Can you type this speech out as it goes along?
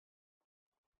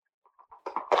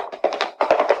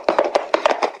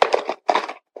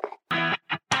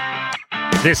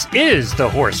This is the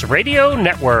Horse Radio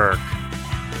Network.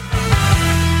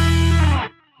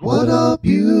 What a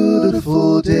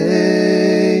beautiful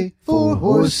day for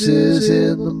horses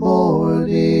in the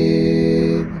morning.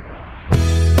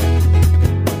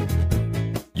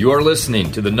 You are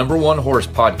listening to the #1 horse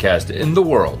podcast in the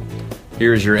world.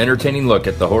 Here's your entertaining look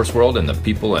at the horse world and the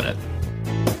people in it.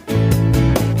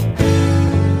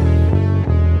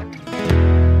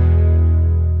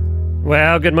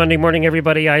 Well, good Monday morning,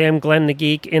 everybody. I am Glenn the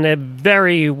Geek in a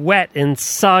very wet and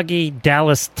soggy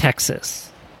Dallas, Texas.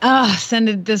 Send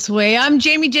it this way. I'm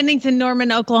Jamie Jennings in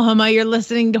Norman, Oklahoma. You're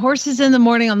listening to Horses in the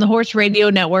Morning on the Horse Radio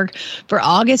Network for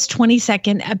August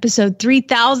 22nd, episode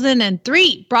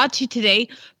 3003, brought to you today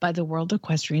by the World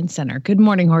Equestrian Center. Good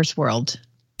morning, Horse World.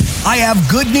 I have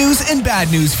good news and bad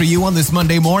news for you on this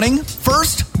Monday morning.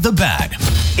 First, the bad.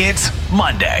 It's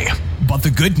Monday. But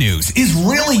the good news is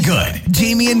really good.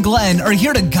 Jamie and Glenn are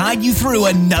here to guide you through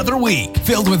another week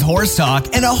filled with horse talk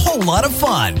and a whole lot of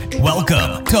fun.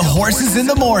 Welcome to Horses in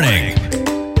the Morning.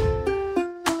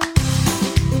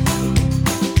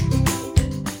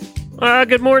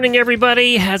 Good morning,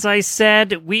 everybody. As I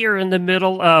said, we are in the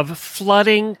middle of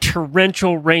flooding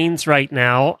torrential rains right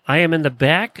now. I am in the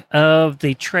back of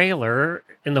the trailer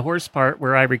in the horse part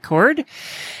where I record,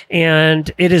 and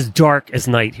it is dark as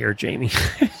night here, Jamie.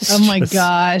 Oh my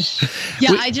gosh.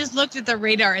 Yeah, I just looked at the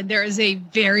radar and there is a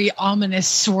very ominous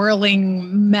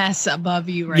swirling mess above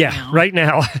you now. Yeah, right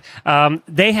now.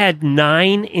 They had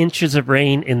 9 inches of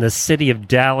rain in the city of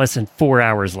Dallas in 4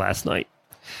 hours last night.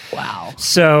 Wow.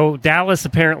 So Dallas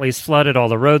apparently is flooded. All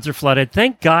the roads are flooded.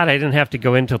 Thank God I didn't have to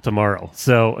go in till tomorrow.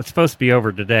 So it's supposed to be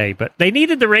over today. But they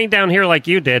needed the rain down here like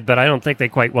you did, but I don't think they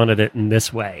quite wanted it in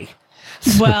this way.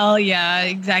 Well, yeah,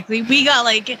 exactly. We got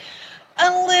like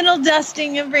a little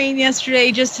dusting of rain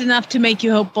yesterday, just enough to make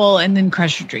you hopeful and then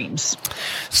crush your dreams.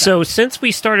 So since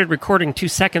we started recording 2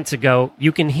 seconds ago,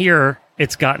 you can hear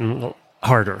it's gotten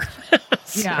harder.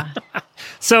 Yeah.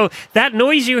 So that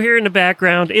noise you hear in the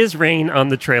background is rain on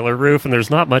the trailer roof, and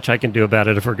there's not much I can do about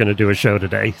it if we're going to do a show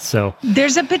today. So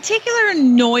there's a particular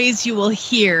noise you will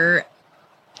hear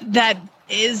that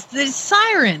is the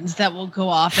sirens that will go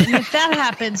off, and if that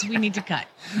happens, we need to cut.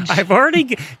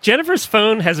 Jennifer's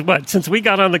phone has since we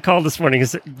got on the call this morning,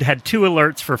 has had 2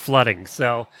 alerts for flooding.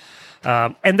 So,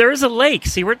 and there is a lake.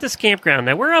 See, we're at this campground.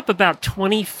 Now, we're up about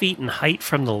 20 feet in height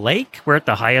from the lake. We're at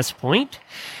the highest point.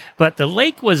 But the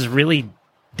lake was really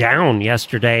down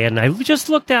yesterday, and I just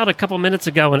looked out a couple minutes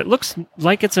ago, and it looks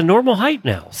like it's a normal height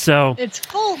now. So it's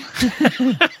full.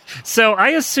 So I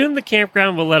assume the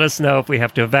campground will let us know if we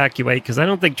have to evacuate, because I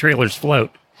don't think trailers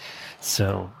float.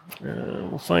 So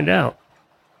we'll find out.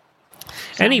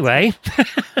 Anyway,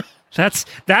 that's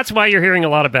why you're hearing a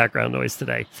lot of background noise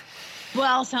today.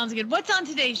 Well, sounds good. What's on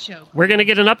today's show? We're going to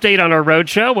get an update on our road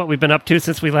show, what we've been up to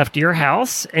since we left your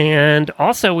house. And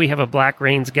also we have a Black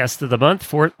Reins guest of the month,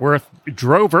 Fort Worth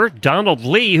drover, Donald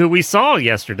Lee, who we saw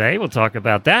yesterday. We'll talk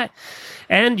about that.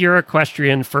 And your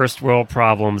equestrian first world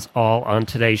problems, all on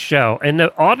today's show. And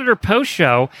the Auditor Post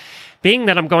show, being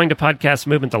that I'm going to Podcast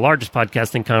Movement, the largest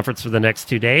podcasting conference for the next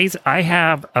 2 days, I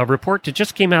have a report that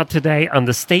just came out today on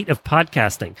the state of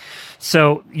podcasting.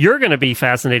 So you're going to be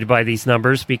fascinated by these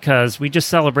numbers because we just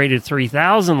celebrated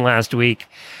 3,000 last week.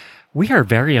 We are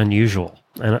very unusual,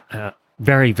 and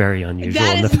very, very unusual.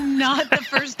 That is not the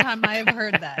first time I have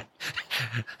heard that.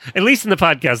 At least in the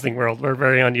podcasting world, we're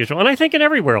very unusual. And I think in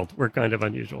every world, we're kind of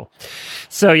unusual.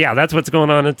 So yeah, that's what's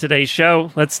going on in today's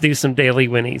show. Let's do some daily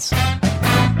whinnies.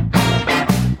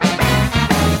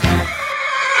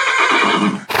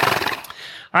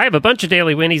 I have a bunch of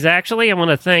daily whinnies, actually. I want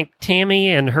to thank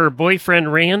Tammy and her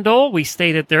boyfriend, Randall. We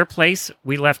stayed at their place.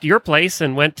 We left your place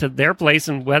and went to their place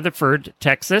in Weatherford,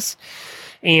 Texas.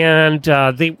 And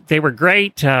they were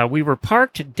great. We were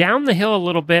parked down the hill a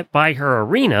little bit by her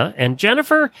arena. And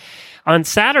Jennifer, on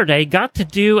Saturday, got to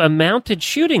do a mounted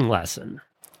shooting lesson.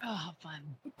 Oh,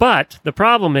 fun. But the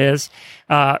problem is,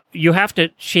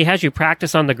 she has you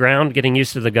practice on the ground, getting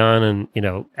used to the gun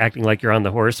and, acting like you're on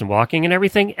the horse and walking and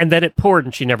everything. And then it poured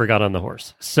and she never got on the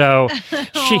horse. So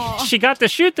she got to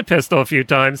shoot the pistol a few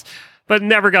times, but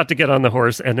never got to get on the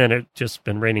horse, and then it's just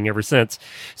been raining ever since.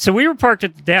 So we were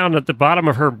parked down at the bottom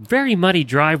of her very muddy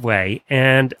driveway,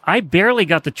 and I barely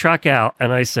got the truck out,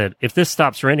 and I said, if this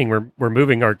stops raining, we're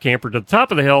moving our camper to the top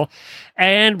of the hill,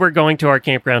 and we're going to our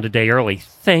campground a day early.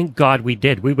 Thank God we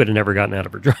did. We would have never gotten out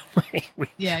of her driveway.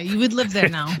 Yeah, you would live there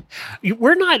now.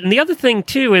 We're not, and the other thing,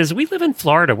 too, is we live in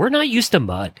Florida. We're not used to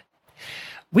mud.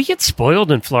 We get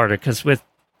spoiled in Florida because with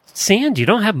sand, you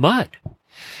don't have mud.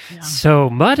 Yeah. So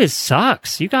mud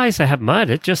sucks. You guys that have mud,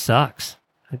 it just sucks.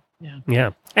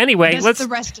 Yeah. Anyway, let's the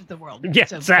rest of the world. Yeah,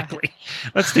 so exactly.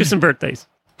 Let's do some birthdays.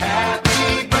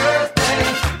 Happy birthday,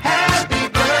 happy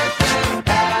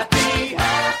birthday,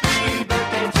 happy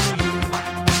birthday to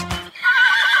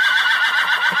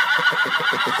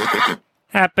you.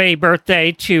 Happy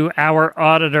birthday to our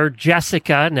auditor,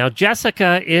 Jessica. Now,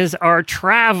 Jessica is our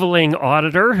traveling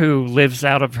auditor who lives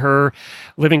out of her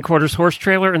living quarters horse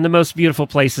trailer in the most beautiful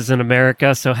places in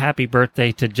America. So happy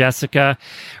birthday to Jessica.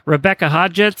 Rebecca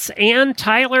Hodgetts and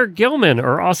Tyler Gilman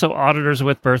are also auditors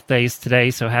with birthdays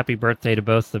today. So happy birthday to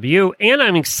both of you. And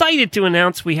I'm excited to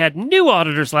announce we had new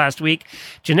auditors last week,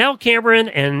 Janelle Cameron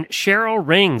and Cheryl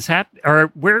Rings.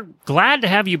 We're glad to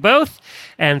have you both.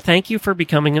 And thank you for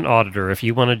becoming an auditor. If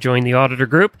you want to join the auditor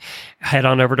group, head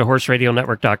on over to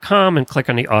horseradionetwork.com and click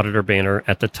on the auditor banner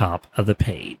at the top of the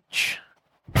page.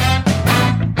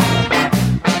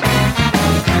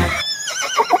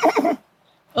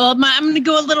 Well, I'm going to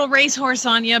go a little racehorse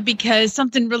on you because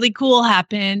something really cool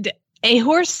happened.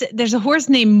 There's a horse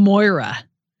named Moira.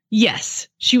 Yes,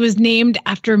 she was named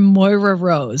after Moira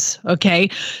Rose. Okay.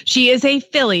 She is a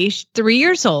filly. She's 3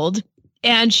 years old,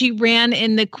 and she ran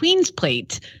in the Queen's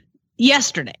Plate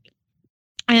yesterday.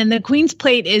 And the Queen's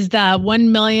Plate is the $1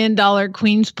 million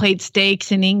Queen's Plate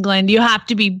Stakes in England. You have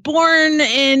to be born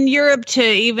in Europe to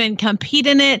even compete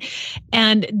in it.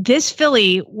 And this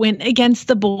filly went against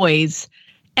the boys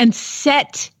and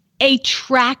set a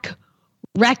track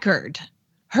record.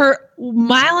 Her 1.25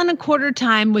 mile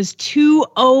time was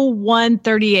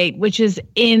 2:01:38, which is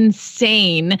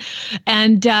insane.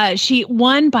 And she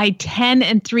won by 10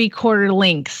 3/4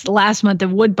 lengths last month at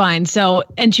Woodbine.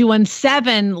 And she won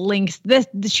 7 lengths.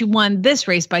 She won this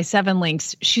race by 7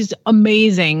 lengths. She's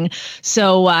amazing.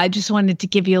 So I just wanted to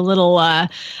give you a little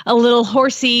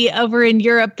horsey over in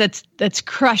Europe that's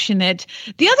crushing it.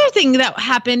 The other thing that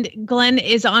happened, Glenn,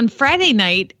 is on Friday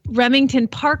night, Remington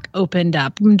Park opened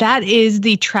up. That is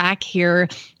the track here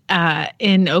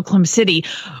in Oklahoma City.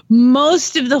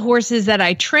 Most of the horses that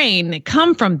I train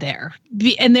come from there,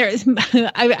 and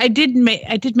I did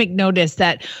make notice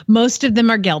that most of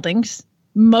them are geldings.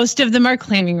 Most of them are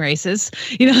claiming races.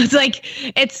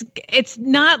 It's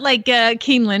not like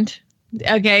Keeneland.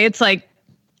 Okay,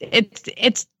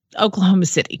 it's Oklahoma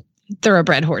City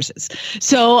thoroughbred horses.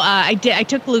 So I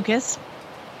took Lucas.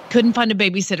 Couldn't find a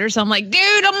babysitter. So I'm like,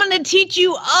 dude, I'm going to teach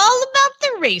you all about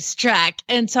the racetrack.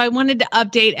 And so I wanted to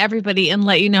update everybody and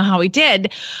let you know how he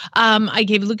did. I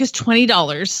gave Lucas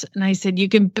 $20 and I said, you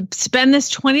can spend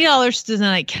this $20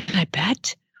 tonight. Can I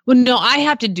bet? Well, no, I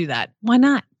have to do that. Why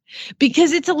not?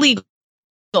 Because it's illegal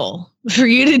for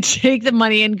you to take the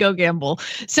money and go gamble.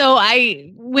 So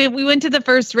we went to the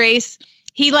first race.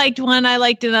 He liked one. I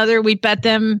liked another. We bet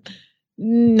them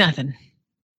nothing.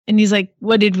 And he's like,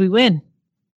 what did we win?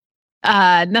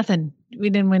 Nothing. We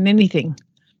didn't win anything.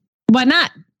 Why not?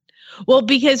 Well,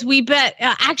 because we bet,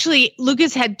 actually,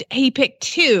 Lucas he picked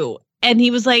 2 and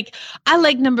he was like, I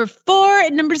like number 4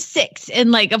 and number 6.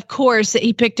 And of course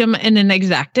he picked them in an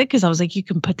exacta because I was like, you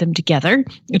can put them together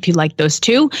if you like those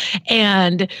 2.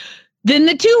 And then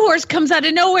the 2 horse comes out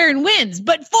of nowhere and wins,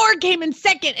 but 4 came in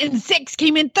second and 6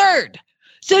 came in third.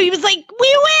 So he was like,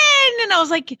 we win. And I was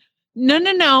like,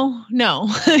 No.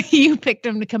 You picked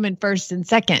them to come in first and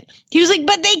second. He was like,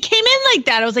 but they came in like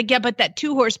that. I was like, yeah, but that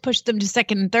 2 horse pushed them to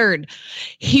second and third.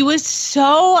 He was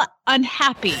so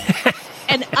unhappy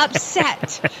and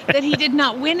upset that he did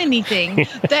not win anything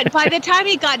that by the time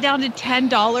he got down to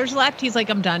 $10 left, he's like,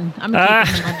 I'm done. I'm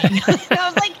taking the money. And I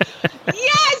was like,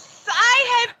 yes,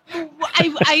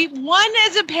 I won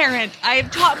as a parent. I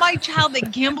have taught my child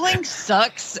that gambling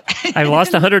sucks. I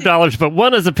lost $100, but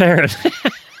won as a parent.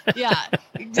 Yeah,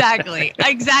 exactly.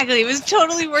 It was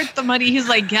totally worth the money. He's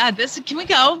like, yeah, can we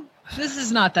go? This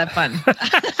is not that fun.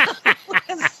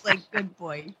 It's like, good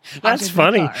boy. That's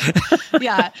funny.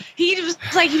 Yeah. He was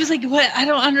like, what? I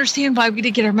don't understand why we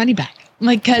didn't get our money back. I'm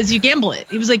like, because you gamble it.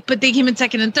 He was like, but they came in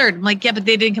second and third. I'm like, yeah, but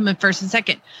they didn't come in first and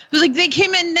second. He was like, they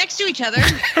came in next to each other.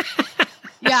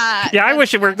 Yeah. Yeah, I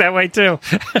wish it worked that way too.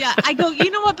 Yeah. I go, you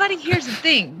know what, buddy? Here's the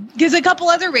thing. Because a couple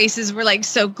other races were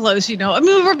so close, I mean,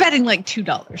 we were betting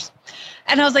 $2.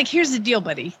 And I was like, here's the deal,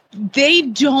 buddy. They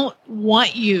don't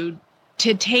want you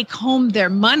to take home their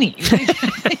money.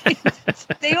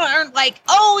 They aren't like,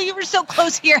 oh, you were so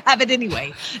close here, have it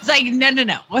anyway. It's like,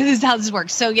 no. This is how this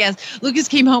works. So yes, Lucas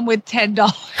came home with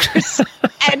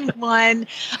 $10 and won.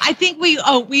 I think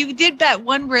we did bet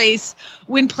one race,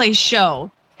 win, place, show.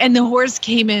 And the horse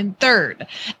came in third,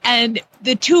 and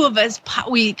the 2 of us,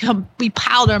 we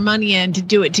piled our money in to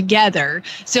do it together.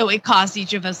 So it cost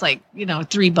each of us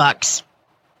 $3.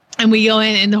 And we go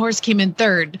in, and the horse came in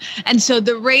third. And so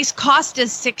the race cost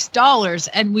us $6,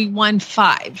 and we won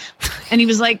 $5. And he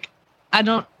was like, I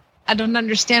don't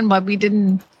understand why we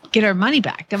didn't get our money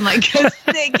back. I'm like, 'cause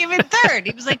they came in third.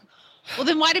 He was like, well,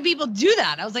 then why do people do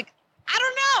that? I was like, I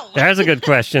don't know. That's a good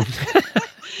question.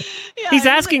 Yeah, He's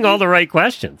asking all the right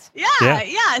questions. Yeah. So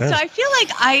I feel like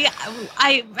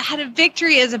I had a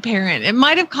victory as a parent. It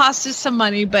might have cost us some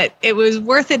money, but it was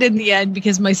worth it in the end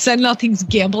because my son now thinks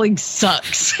gambling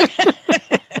sucks.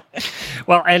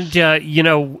 Well, and,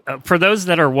 for those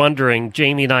that are wondering,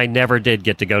 Jamie and I never did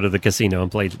get to go to the casino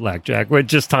and play blackjack.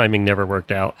 Just timing never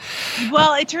worked out.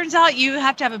 Well, it turns out you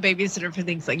have to have a babysitter for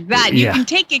things like that. You can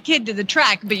take a kid to the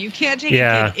track, but you can't take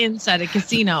a kid inside a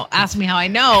casino. Ask me how I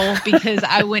know, because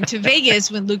I went to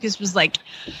Vegas when Lucas was like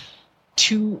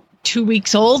two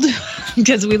weeks old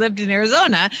because we lived in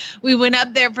Arizona. We went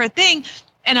up there for a thing,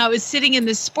 and I was sitting in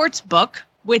this sports book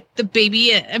with the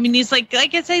baby. I mean, he's like I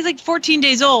said, he's like 14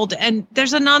 days old, and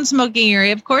there's a non-smoking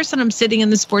area, of course, and I'm sitting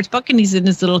in the sports book, and he's in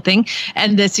this little thing,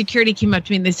 and the security came up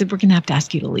to me, and they said, we're going to have to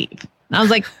ask you to leave. And I was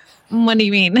like, what do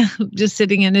you mean? Just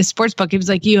sitting in his sports book. He was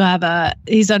like,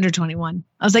 he's under 21.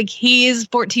 I was like, he is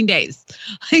 14 days.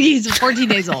 He's 14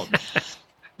 days old.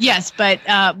 Yes, but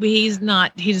he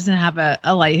doesn't have a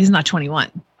light. He's not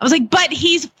 21. I was like, but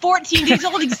he's 14 days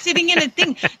old. He's sitting in a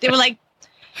thing. They were like,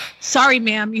 sorry,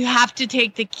 ma'am, you have to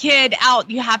take the kid out.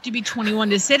 You have to be 21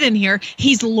 to sit in here.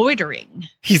 He's loitering.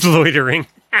 He's loitering.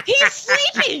 He's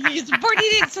sleeping. He's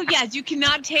 14 days. So, yes, you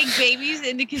cannot take babies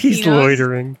into casinos. He's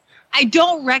loitering. I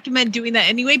don't recommend doing that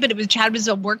anyway, but Chad was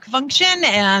a work function,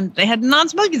 and they had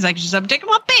non-smoking section. So I'm taking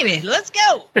my baby. Let's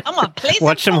go. I'm going to play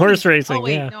Watch some horse racing. Oh,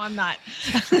 wait, yeah. no, I'm not.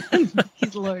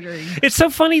 He's loitering. It's so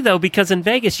funny, though, because in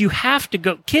Vegas,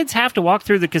 kids have to walk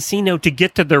through the casino to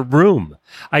get to their room.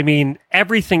 I mean,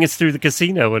 everything is through the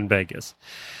casino in Vegas.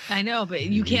 I know, but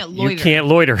you can't loiter. You can't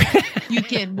loiter. You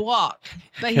can walk,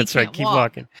 but That's right. Keep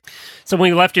walking. So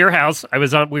when we left your house,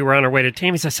 we were on our way to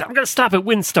Tammy's. I said, I'm going to stop at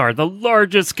WinStar, the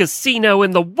largest casino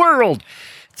in the world.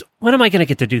 So when am I going to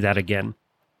get to do that again?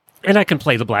 And I can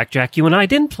play the blackjack you and I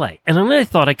didn't play. And then I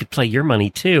thought I could play your money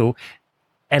too,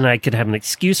 and I could have an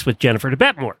excuse with Jennifer to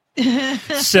bet more.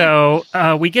 So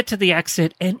we get to the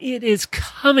exit, and it is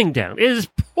coming down. It is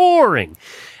pouring.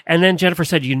 And then Jennifer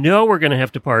said, we're going to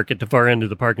have to park at the far end of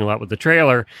the parking lot with the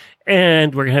trailer,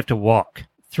 and we're going to have to walk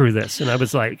through this. And I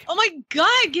was like, oh my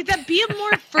God, could that be a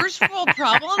more first world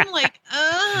problem? Like,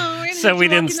 so we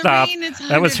didn't stop.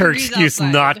 That was her excuse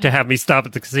not to have me stop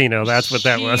at the casino. That's what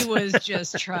that was. She was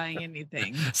just trying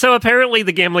anything. So apparently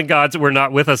the gambling gods were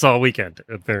not with us all weekend,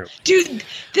 apparently. Dude,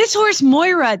 this horse,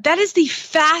 Moira, that is the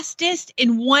fastest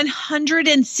in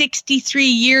 163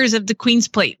 years of the Queen's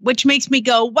Plate, which makes me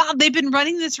go, wow, they've been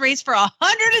running this race for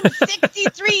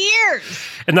 163 years.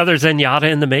 Another Zenyatta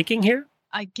in the making here?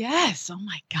 I guess. Oh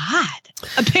my God.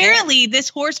 Apparently this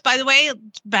horse, by the way,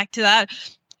 back to that,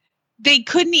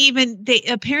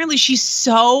 apparently she's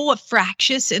so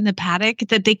fractious in the paddock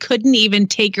that they couldn't even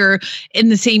take her in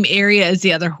the same area as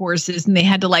the other horses. And they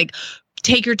had to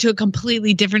take her to a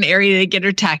completely different area to get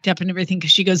her tacked up and everything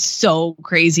because she goes so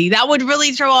crazy. That would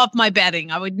really throw off my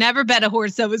betting. I would never bet a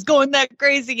horse that was going that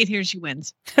crazy, and here she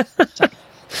wins.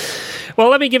 Well,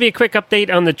 let me give you a quick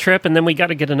update on the trip, and then we got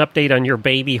to get an update on your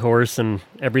baby horse and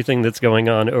everything that's going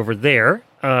on over there.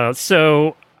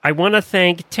 So I want to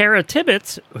thank Tara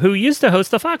Tibbetts, who used to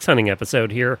host the fox hunting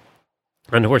episode here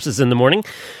on Horses in the Morning.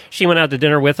 She went out to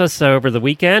dinner with us over the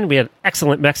weekend. We had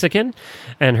excellent Mexican,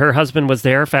 and her husband was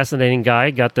there, fascinating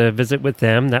guy, got to visit with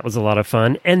them. That was a lot of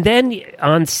fun. And then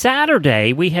on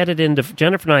Saturday,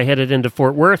 Jennifer and I headed into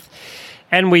Fort Worth,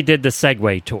 and we did the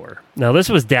Segway tour. Now, this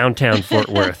was downtown Fort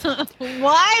Worth.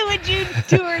 Why would you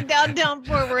tour downtown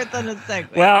Fort Worth on a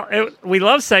Segway? Well, we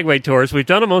love Segway tours. We've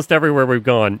done almost everywhere we've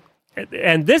gone.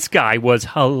 And this guy was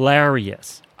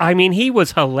hilarious. I mean, he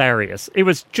was hilarious. It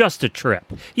was just a trip.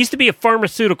 He used to be a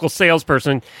pharmaceutical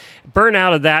salesperson, burned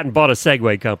out of that and bought a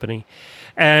Segway company.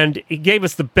 And he gave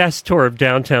us the best tour of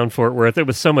downtown Fort Worth. It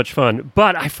was so much fun.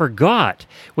 But I forgot,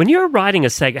 when you're riding a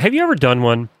Segway, have you ever done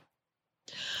one?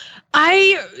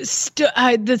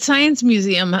 The Science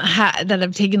Museum that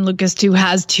I've taken Lucas to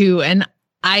has two, and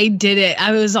I did it.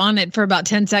 I was on it for about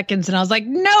 10 seconds, and I was like,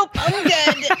 nope, I'm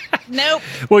good. Nope,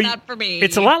 well, not for me.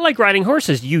 It's a lot like riding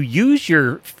horses. You use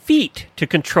your feet to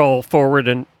control forward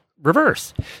and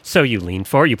reverse. So you lean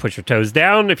forward, you push your toes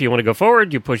down. If you want to go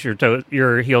forward, you push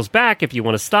your heels back. If you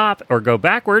want to stop or go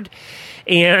backward.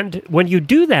 And when you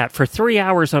do that for 3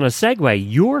 hours on a Segway,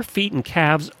 your feet and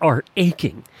calves are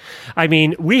aching. I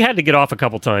mean, we had to get off a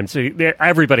couple times.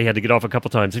 Everybody had to get off a couple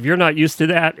times. If you're not used to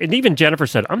that, and even Jennifer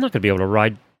said, I'm not going to be able to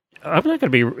ride I'm not going to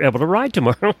be able to ride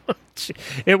tomorrow.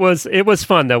 It was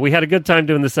fun, though. We had a good time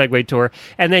doing the Segway tour.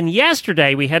 And then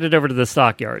yesterday, we headed over to the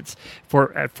stockyards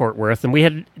at Fort Worth.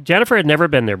 And Jennifer had never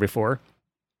been there before.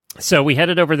 So we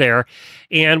headed over there,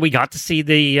 and we got to see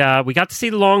the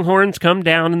Longhorns come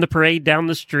down in the parade down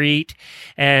the street.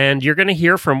 And you're going to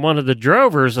hear from one of the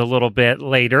drovers a little bit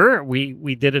later.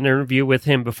 We did an interview with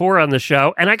him before on the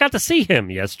show, and I got to see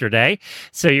him yesterday.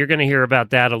 So you're going to hear about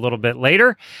that a little bit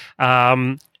later.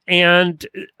 We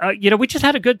just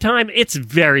had a good time. It's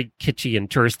very kitschy and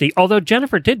touristy, although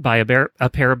Jennifer did buy a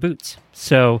pair of boots.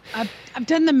 So I've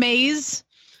done the maze.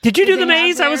 Did you do the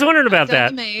maze? I was wondering about I've done that.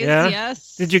 The maze, yeah?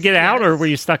 Yes. Did you get out, or were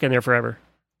you stuck in there forever?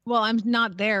 Well, I'm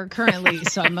not there currently,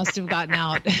 so I must have gotten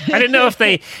out. I didn't know if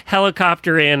they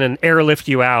helicopter in and airlift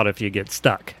you out if you get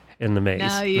stuck in the maze.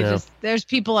 No, there's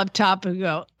people up top who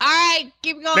go, all right,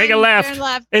 keep going. Make a left.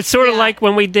 It's sort of like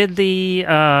when we did the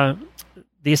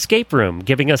escape room,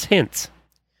 giving us hints.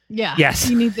 Yeah. Yes.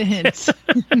 You need the hints.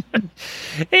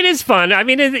 It is fun. I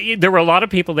mean, there were a lot of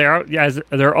people there, as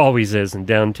there always is in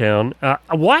downtown.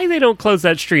 Why they don't close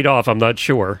that street off, I'm not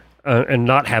sure, and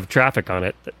not have traffic on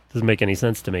it. That doesn't make any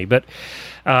sense to me. But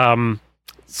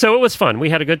so it was fun. We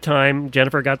had a good time.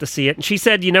 Jennifer got to see it. And she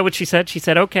said, you know what she said? She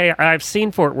said, okay, I've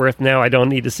seen Fort Worth now. I don't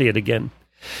need to see it again.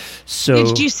 So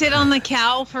did you sit on the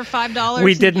cow for $5?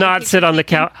 We did not sit on the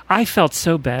cow. I felt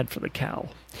so bad for the cow.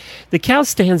 The cow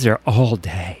stands there all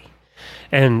day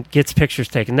and gets pictures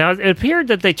taken. Now, it appeared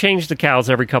that they changed the cows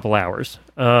every couple hours.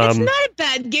 It's not a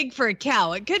bad gig for a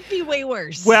cow. It could be way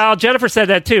worse. Well, Jennifer said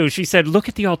that too. She said, look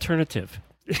at the alternative.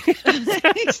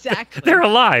 Exactly. They're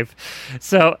alive.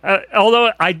 So,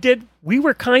 although we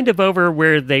were kind of over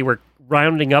where they were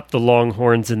rounding up the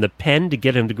Longhorns in the pen to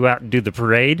get them to go out and do the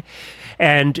parade.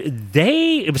 And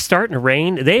it was starting to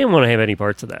rain. They didn't want to have any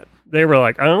parts of that. They were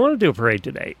like, I don't want to do a parade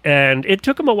today. And it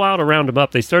took them a while to round them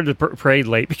up. They started the parade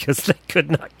late because they could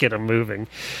not get them moving.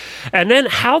 And then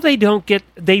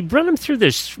they run them through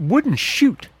this wooden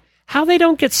chute. How they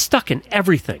don't get stuck in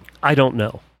everything, I don't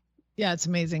know. Yeah, it's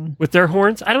amazing. With their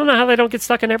horns, I don't know how they don't get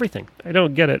stuck in everything. I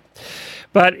don't get it.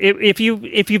 But if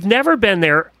you've never been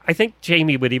there, I think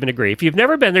Jamie would even agree. If you've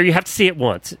never been there, you have to see it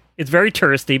once. It's very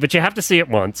touristy, but you have to see it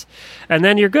once, and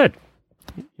then you're good.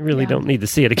 You really don't need to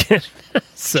see it again.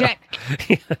 So, check.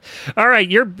 Yeah. All right,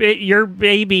 your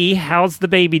baby. How's the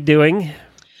baby doing?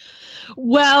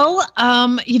 Well,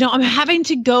 I'm having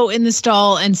to go in the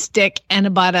stall and stick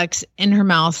antibiotics in her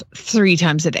mouth 3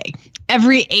 times a day.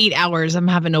 Every 8 hours, I'm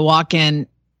having to walk in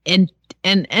and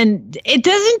it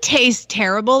doesn't taste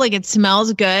terrible. Like, it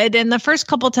smells good. And the first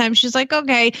couple times she's like,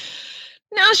 okay.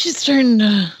 Now she's starting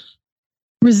to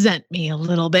resent me a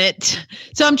little bit.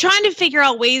 So I'm trying to figure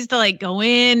out ways to go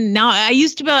in. Now I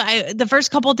used to the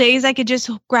first couple of days I could just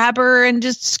grab her and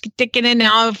just stick it in.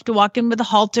 Now I have to walk in with a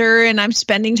halter, and I'm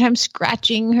spending time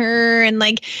scratching her and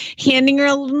handing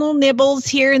her little nibbles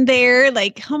here and there.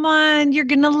 Like, come on, you're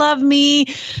going to love me.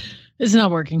 It's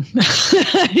not working.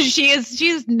 She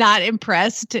is not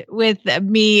impressed with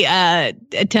me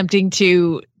attempting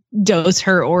to dose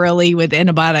her orally with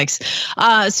antibiotics.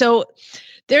 So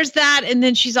there's that. And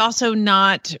then she's also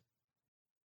not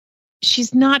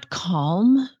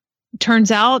calm.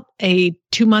 Turns out a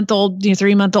 2-month-old,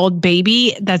 3-month-old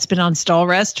baby that's been on stall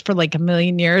rest for a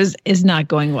million years is not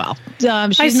going well.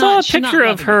 I saw a picture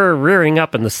of her rearing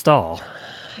up in the stall.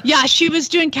 Yeah, she was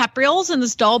doing caprioles in the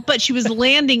stall, but she was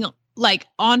landing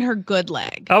on her good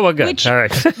leg. Oh, well, good. All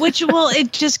right.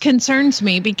 It just concerns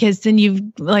me, because then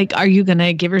are you going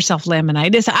to give yourself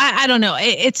laminitis? I don't know.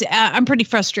 I'm pretty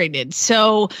frustrated.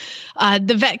 So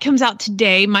the vet comes out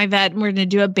today, my vet, and we're going to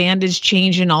do a bandage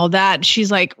change and all that.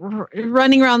 She's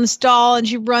running around the stall, and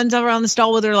she runs around the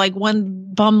stall with her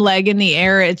one bum leg in the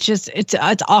air. It's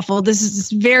awful. This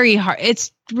is very hard.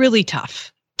 It's really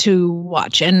tough to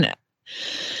watch and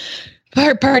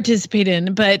participate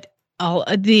in, but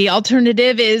the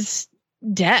alternative is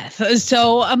death.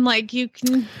 So I'm like, you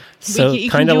can. So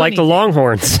kind of like the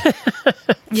Longhorns.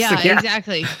 Yeah,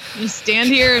 exactly. You stand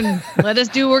here and let us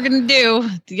do what we're going to do.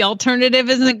 The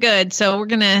alternative isn't good. So we're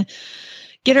going to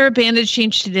get her a bandage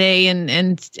change today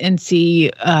and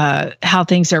see how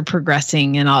things are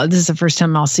progressing. And this is the first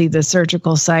time I'll see the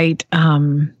surgical site.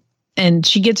 And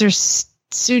she gets her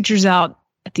sutures out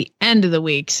at the end of the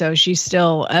week. So she's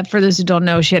still, for those who don't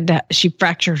know, she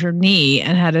fractured her knee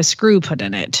and had a screw put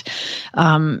in it.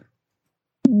 As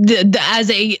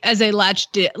a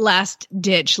last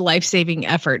ditch life-saving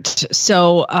effort.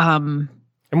 So, and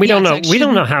we don't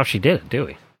know how she did it, do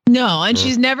we? No, and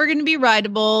she's never going to be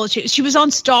rideable. She was on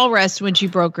stall rest when she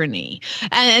broke her knee.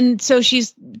 And so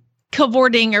she's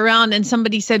cavorting around, and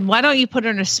somebody said, why don't you put her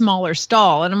in a smaller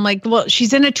stall? And I'm like, well,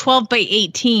 she's in a 12 by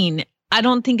 18. I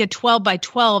don't think a 12 by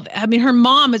 12. I mean, her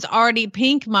mom is already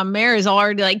Pink. My mare is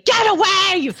already like, get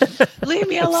away! Leave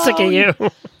me alone. Sick of you.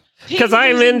 Because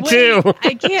I'm losing in too. weight.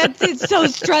 I can't. It's so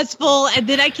stressful. And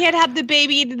then I can't have the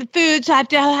baby eating the food. So I have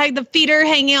to have the feeder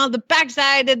hanging out the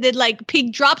backside. And then like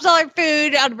Pink drops all her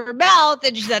food out of her mouth.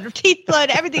 And she's had her teeth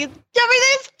blood. Everything's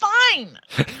fine.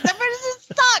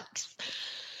 Everything sucks.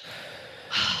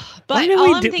 But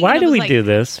Why do we do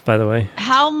this, by the way?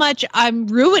 How much I'm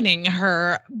ruining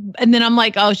her. And then I'm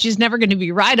like, oh, she's never going to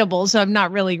be rideable. So I'm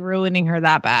not really ruining her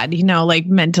that bad. You know, like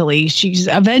mentally, she's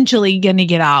eventually going to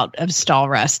get out of stall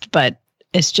rest. But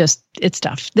it's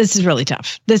tough. This is really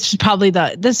tough. This is probably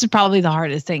the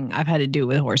hardest thing I've had to do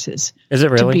with horses. Is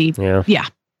it really? Yeah.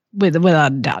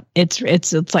 Without a doubt. It's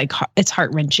like, it's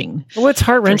heart wrenching. Well, it's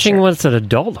heart wrenching when it's an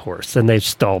adult horse and they've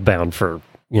stall bound for,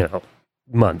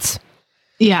 months.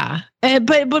 Yeah.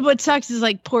 But what sucks is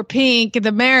like poor Pink,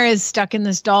 the mare is stuck in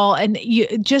the stall. And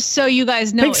just so you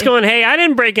guys know, Pink's going, hey, I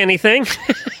didn't break anything.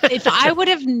 If I would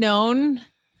have known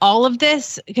all of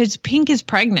this, because Pink is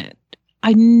pregnant,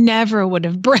 I never would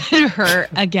have bred her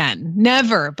again.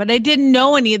 Never. But I didn't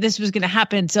know any of this was going to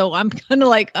happen. So I'm kind of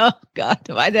like, oh God,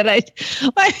 why did I do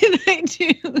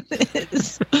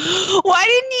this? Why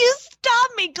didn't you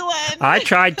stop me, Glenn? I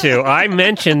tried to. I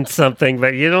mentioned something,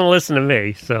 but you don't listen to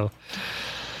me. So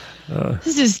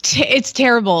this is it's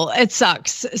terrible. It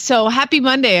sucks. So happy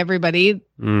Monday, everybody.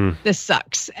 This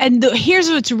sucks. And here's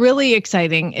what's really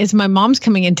exciting is my mom's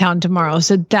coming in town tomorrow.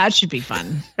 So that should be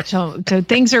fun. So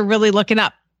things are really looking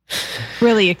up.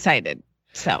 Really excited.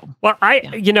 So, well,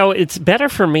 it's better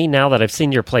for me now that I've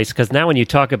seen your place, because now when you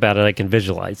talk about it, I can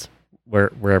visualize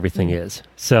where everything is.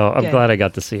 So I'm glad I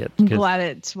got to see it. I'm glad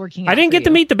it's working out. I didn't get to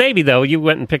meet the baby, though. You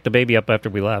went and picked the baby up after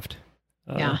we left.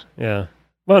 Yeah.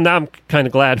 Well, now I'm kind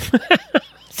of glad.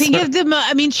 Think of them.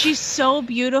 I mean, she's so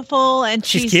beautiful, and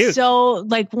she's cute. So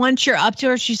like once you're up to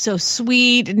her, she's so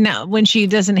sweet. Now when she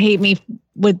doesn't hate me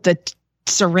with the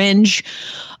syringe,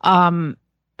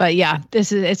 but yeah,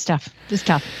 it's tough. It's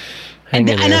tough. And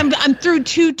I'm through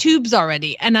 2 tubes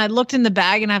already, and I looked in the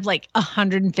bag, and I have like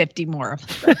 150 more.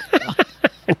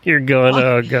 You're going,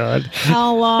 oh God.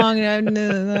 How long?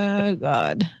 Oh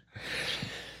God.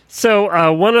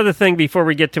 So one other thing before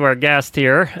we get to our guest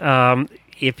here,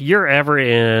 if you're ever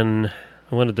I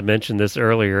wanted to mention this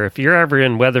earlier, if you're ever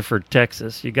in Weatherford,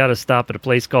 Texas, you got to stop at a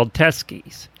place called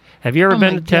Teskey's. Have you ever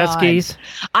been to Teskey's?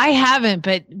 I haven't,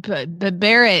 but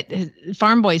Barrett,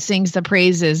 Farm Boy, sings the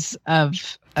praises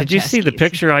of Did you see the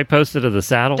picture I posted of the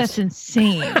saddles? That's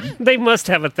insane. They must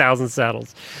have 1,000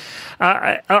 saddles.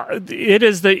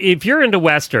 If you're into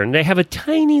Western, they have a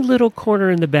tiny little corner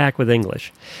in the back with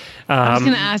English. I was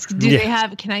going to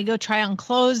ask, can I go try on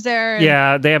clothes there?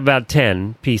 Yeah, they have about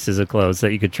 10 pieces of clothes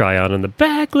that you could try on in the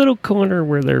back little corner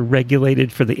where they're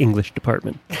regulated for the English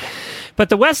department. But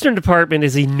the Western department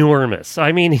is enormous.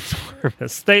 I mean,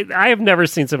 enormous. I have never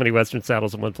seen so many Western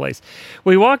saddles in one place.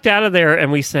 We walked out of there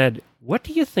and we said, what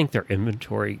do you think their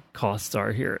inventory costs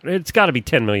are here? It's got to be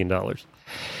 $10 million. Wow.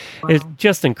 It's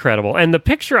just incredible. And the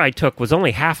picture I took was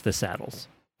only half the saddles.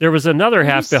 There was another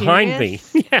half behind me.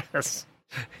 Yes.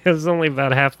 It was only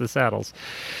about half the saddles.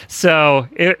 So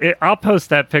I'll post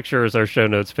that picture as our show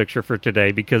notes picture for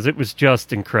today because it was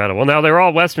just incredible. Now, they're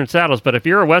all Western saddles, but if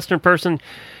you're a Western person,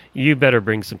 you better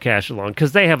bring some cash along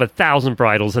because they have 1,000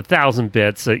 bridles, 1,000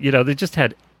 bits. They just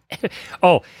had,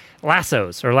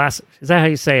 lassos. Is that how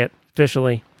you say it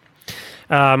officially?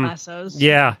 Lassos.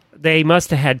 Yeah. They must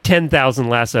have had 10,000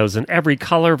 lassos in every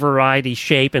color, variety,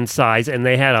 shape, and size, and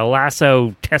they had a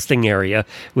lasso testing area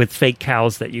with fake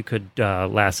cows that you could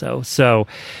lasso. So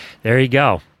there you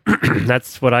go.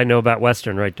 That's what I know about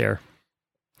Western right there.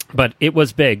 But it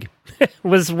was big. It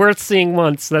was worth seeing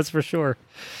once, that's for sure.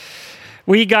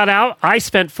 We got out. I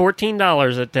spent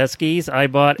 $14 at Teskey's. I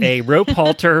bought a rope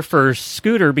halter for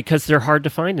Scooter because they're hard to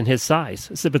find in his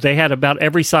size. But they had about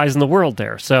every size in the world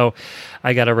there. So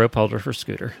I got a rope halter for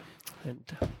Scooter. And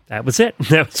that was it.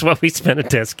 That was what we spent at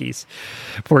Teskey's.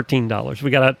 $14.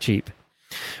 We got out cheap.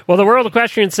 Well, the World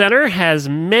Equestrian Center has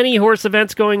many horse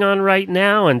events going on right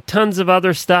now and tons of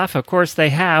other stuff. Of course, they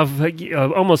have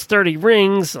almost 30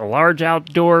 rings, a large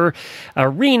outdoor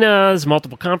arenas,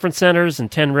 multiple conference centers,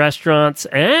 and 10 restaurants.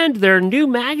 And their new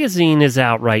magazine is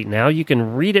out right now. You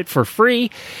can read it for free.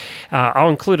 I'll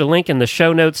include a link in the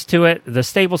show notes to it. The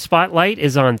stable spotlight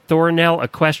is on Thornell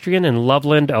Equestrian in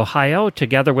Loveland, Ohio.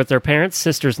 Together with their parents,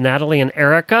 sisters Natalie and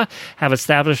Erica have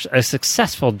established a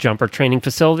successful jumper training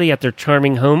facility at their charming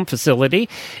farming home facility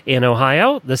in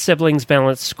Ohio. The siblings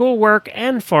balance schoolwork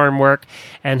and farm work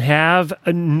and have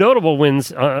notable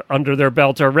wins under their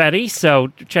belt already. So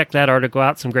check that article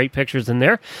out. Some great pictures in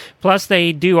there. Plus,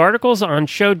 they do articles on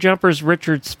show jumpers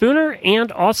Richard Spooner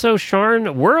and also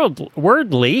Sharn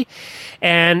Wordley.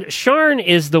 And Sharn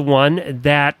is the one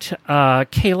that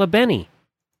Kayla Benny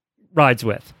rides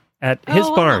with at his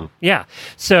barn. Yeah.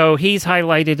 So he's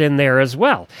highlighted in there as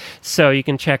well. So you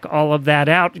can check all of that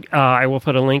out. I will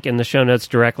put a link in the show notes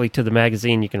directly to the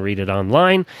magazine. You can read it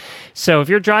online. So if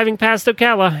you're driving past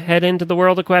Ocala, head into the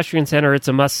World Equestrian Center. It's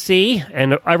a must-see.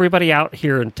 And everybody out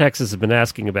here in Texas has been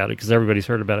asking about it because everybody's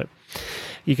heard about it.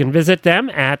 You can visit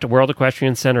them at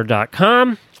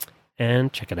worldequestriancenter.com.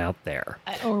 and check it out there.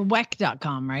 Or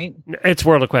WEC.com, right? It's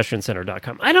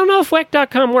worldequestriancenter.com. I don't know if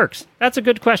WEC.com works. That's a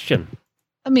good question.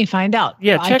 Let me find out.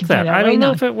 Yeah, I check can that. find out I don't right know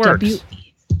now. if it works.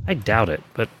 I doubt it,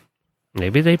 but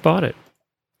maybe they bought it.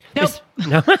 Nope.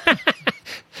 No.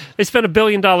 They spent $1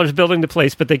 billion building the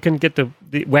place, but they couldn't get the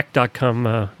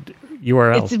WEC.com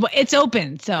URL. It's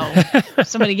open, so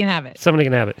somebody can have it. Somebody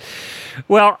can have it.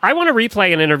 Well, I want to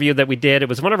replay an interview that we did. It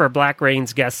was one of our Black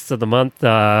Reins guests of the month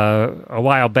a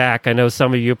while back. I know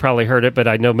some of you probably heard it, but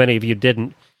I know many of you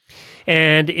didn't.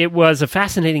 And it was a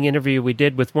fascinating interview we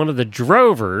did with one of the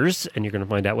drovers, and you're going to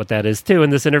find out what that is, too, in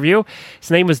this interview.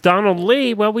 His name was Donald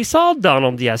Lee. Well, we saw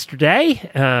Donald yesterday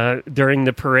during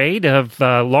the parade of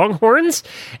Longhorns,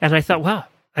 and I thought, wow,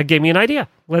 that gave me an idea.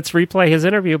 Let's replay his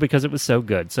interview because it was so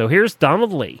good. So here's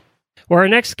Donald Lee. Well, our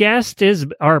next guest is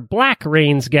our Black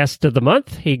Reins guest of the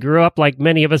month. He grew up like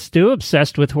many of us do,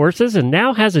 obsessed with horses, and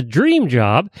now has a dream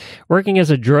job working as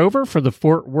a drover for the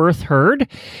Fort Worth herd.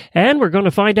 And we're going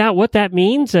to find out what that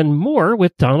means and more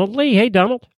with Donald Lee. Hey,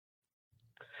 Donald.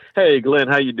 Hey, Glenn,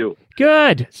 how you doing?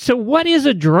 Good. So what is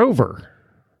a drover?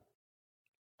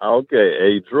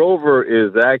 Okay, a drover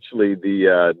is actually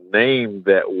the name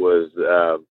that was,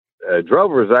 a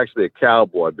drover is actually a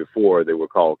cowboy before they were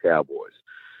called cowboys.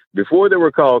 Before they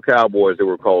were called cowboys, they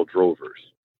were called drovers.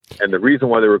 And the reason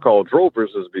why they were called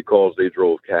drovers is because they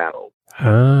drove cattle.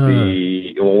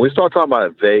 When we start talking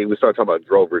about we start talking about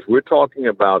drovers, we're talking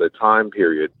about a time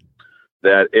period,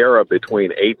 that era between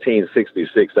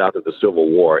 1866 after the Civil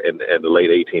War and the late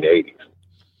 1880s.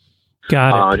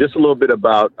 Got it. Just a little bit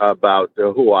about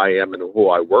who I am and who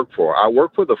I work for. I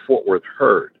work for the Fort Worth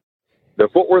Herd. The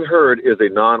Fort Worth Herd is a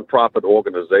nonprofit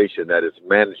organization that is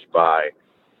managed by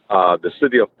the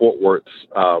City of Fort Worth's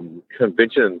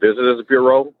Convention and Visitors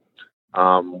Bureau.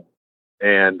 So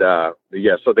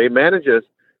they manage us.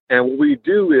 And what we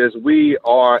do is we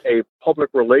are a public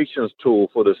relations tool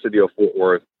for the City of Fort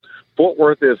Worth. Fort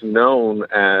Worth is known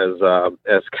as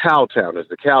Cowtown, as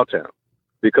the Cowtown,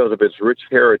 because of its rich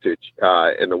heritage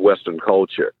in the Western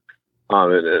culture,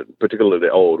 and particularly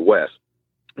the Old West.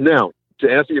 Now, to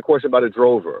answer your question about a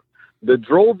drover, the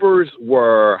drovers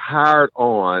were hired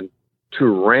on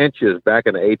to ranches back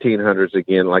in the 1800s,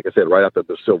 again, like I said, right after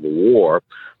the Civil War,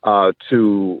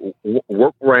 to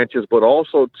work ranches, but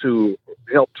also to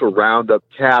help to round up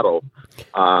cattle.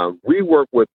 We work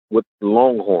with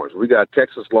Longhorns. We got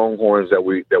Texas Longhorns that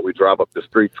we drive up the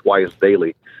street twice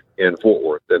daily in Fort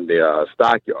Worth in the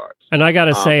stockyards. And I got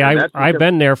to say, I've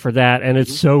been there for that, and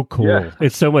it's so cool. Yeah.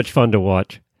 It's so much fun to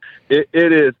watch. It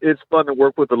is. It's fun to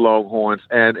work with the Longhorns,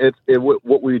 and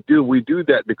what we do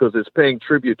that because it's paying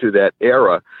tribute to that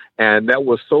era, and that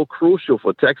was so crucial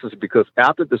for Texas because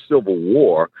after the Civil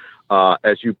War,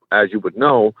 as you would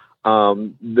know,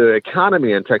 the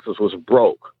economy in Texas was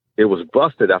broke. It was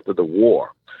busted after the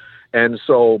war, and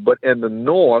so, but in the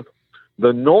North,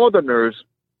 the Northerners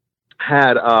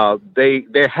had they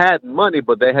had money,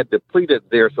 but they had depleted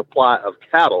their supply of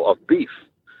cattle, of beef.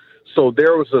 So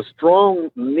there was a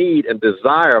strong need and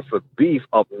desire for beef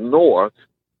up north,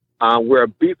 where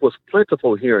beef was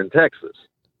plentiful here in Texas.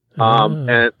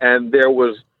 And there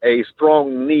was a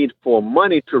strong need for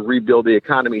money to rebuild the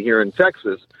economy here in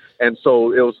Texas. And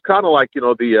so it was kind of like,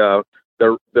 the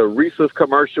Reese's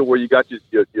commercial where you got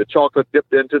your chocolate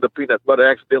dipped into the peanut butter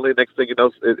accidentally. Next thing you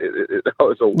know,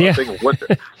 it's a thing of wonder.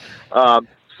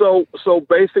 So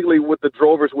basically what the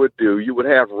drovers would do, you would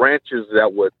have ranchers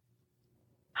that would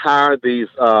hire these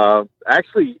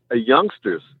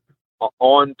youngsters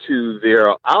onto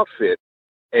their outfit,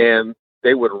 and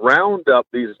they would round up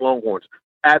these Longhorns.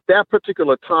 At that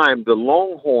particular time, the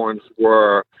Longhorns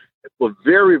were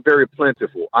very, very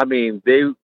plentiful. I mean, they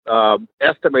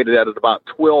estimated that at about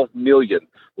 12 million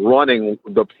roaming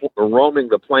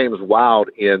the plains wild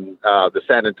in the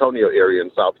San Antonio area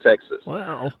in South Texas.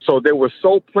 Wow! So they were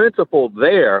so plentiful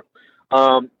there.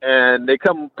 And they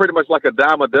come pretty much like a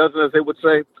dime a dozen, as they would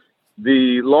say.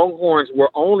 the Longhorns were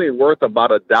only worth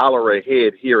about $1 a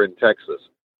head here in Texas.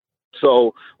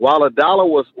 So while $1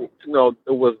 was, it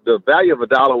was the value of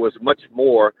 $1 was much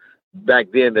more back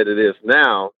then than it is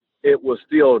now, it was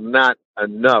still not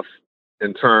enough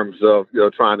in terms of,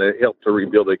 trying to help to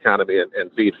rebuild the economy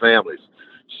and feed families.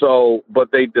 So,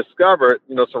 but they discovered,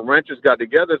 some ranchers got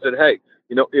together and said, hey,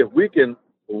 if we can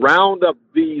round up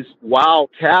these wild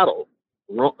cattle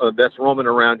that's roaming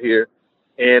around here,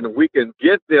 and we can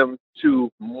get them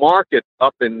to market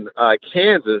up in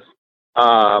Kansas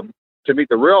to meet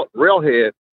the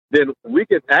railhead, then we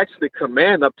could actually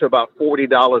command up to about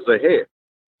 $40 a head.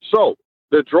 So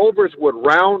the drovers would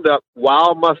round up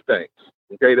wild Mustangs.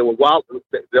 Okay, they were wild.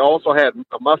 They also had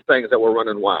Mustangs that were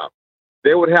running wild.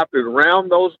 They would have to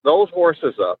round those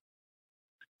horses up.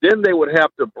 Then they would have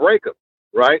to break them,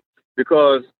 right?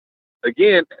 Because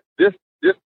again, this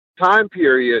time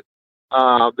period,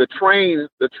 the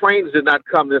trains did not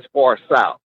come this far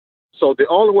south. So the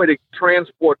only way to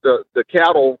transport the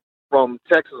cattle from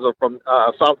Texas or from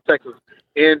South Texas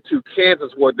into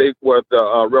Kansas, where the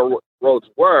railroads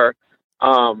were,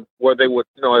 where they would,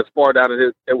 as far down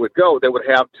as it would go, they would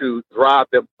have to drive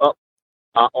them up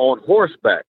on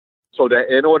horseback. So that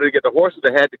in order to get the horses,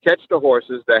 they had to catch the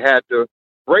horses, they had to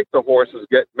break the horses,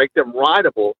 make them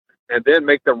rideable, and then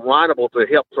make them rideable to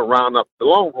help to round up the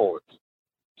Longhorns.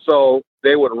 So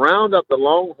they would round up the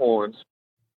Longhorns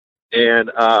and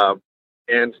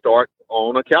start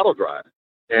on a cattle drive.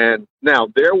 And now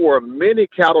there were many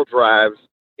cattle drives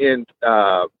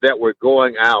that were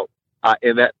going out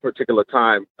in that particular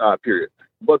time period.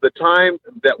 But the time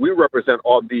that we represent,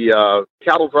 or the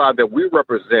cattle drive that we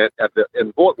represent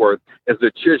in Fort Worth, is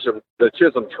the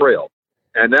Chisholm Trail.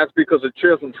 And that's because the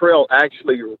Chisholm Trail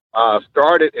actually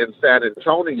started in San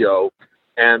Antonio,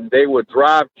 and they would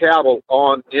drive cattle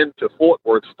on into Fort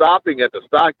Worth, stopping at the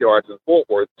stockyards in Fort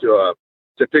Worth to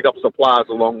pick up supplies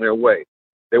along their way.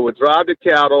 They would drive the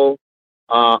cattle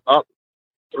up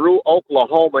through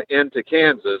Oklahoma into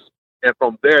Kansas, and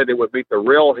from there they would meet the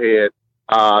railhead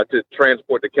to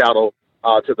transport the cattle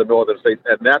to the northern states.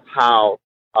 And that's how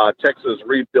Texas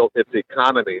rebuilt its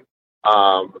economy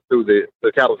through the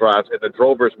cattle drives. And the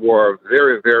drovers were a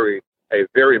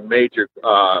very major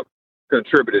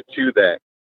contributor to that.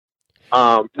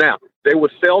 Now they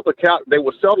would sell the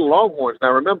Longhorns.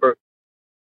 Now remember,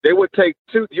 they would take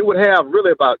you would have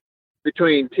really about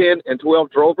between 10 and 12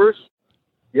 drovers.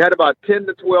 You had about 10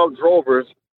 to 12 drovers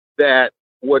that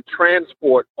would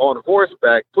transport on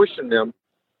horseback, pushing them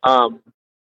 2,000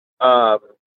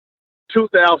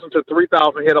 to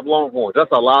 3,000 head of Longhorns.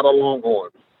 That's a lot of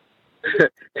Longhorns.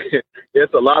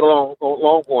 It's a lot of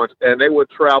Longhorns, and they would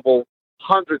travel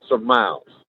hundreds of miles.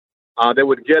 They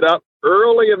would get up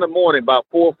early in the morning, about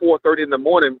 4:30 in the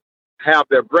morning, have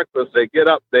their breakfast. They get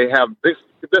up, they have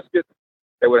biscuits.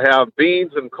 They would have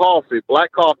beans and coffee,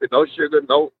 black coffee, no sugar,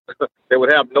 they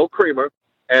would have no creamer,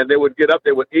 and they would get up,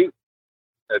 they would eat,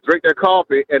 drink their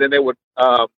coffee, and then they would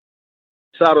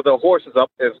saddle their horses up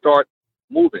and start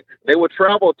moving. They would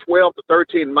travel 12 to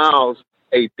 13 miles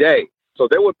a day. So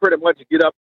they would pretty much get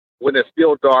up when it's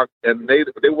still dark, and they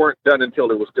weren't done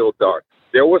until it was still dark.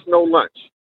 There was no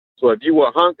lunch. So if you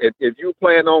were if you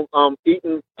plan on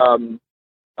eating for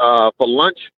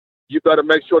lunch, you got to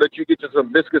make sure that you get you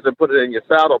some biscuits and put it in your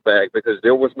saddlebag, because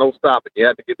there was no stopping. You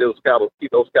had to keep those cattle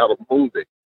moving.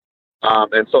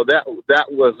 And so that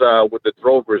was what the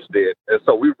drovers did. And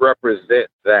so we represent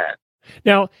that.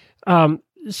 Now,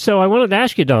 so I wanted to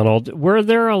ask you, Donald, were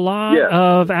there a lot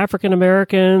of African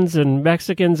Americans and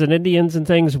Mexicans and Indians and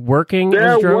things working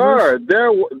as drovers?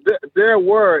 There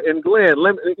were. And Glenn,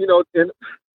 and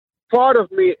part of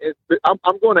me,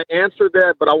 I'm going to answer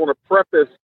that, but I want to preface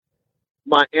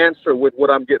my answer with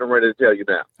what I'm getting ready to tell you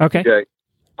now. Okay.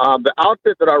 The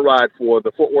outfit that I ride for,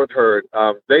 the Fort Worth Herd,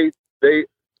 they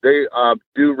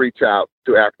do reach out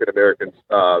to African Americans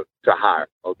to hire.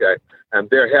 Okay, and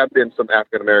there have been some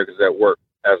African Americans that work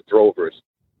as drovers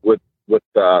with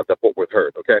the Fort Worth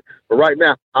Herd. Okay, but right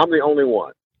now I'm the only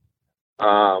one.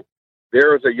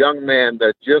 There is a young man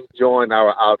that just joined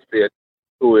our outfit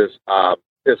who is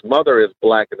his mother is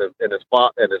black and his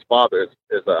father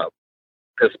is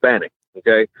Hispanic.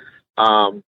 Okay,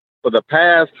 for the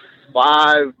past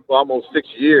 5, almost 6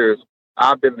 years,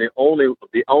 I've been the only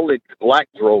black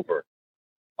drover.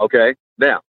 Okay,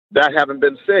 now that having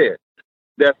been said,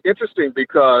 that's interesting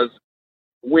because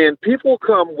when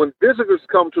visitors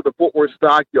come to the Fort Worth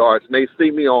stockyards and they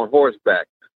see me on horseback,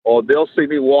 or they'll see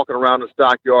me walking around the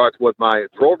stockyards with my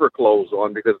drover clothes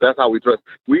on, because that's how we dress.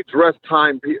 We dress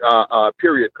time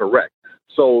period correct.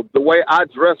 So the way I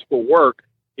dress for work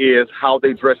is how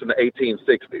they dress in the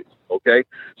 1860s. Okay,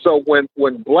 so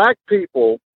when black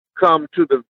people come to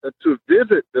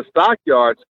visit the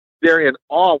stockyards, they're in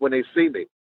awe when they see me,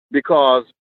 because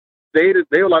they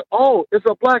were like, oh, it's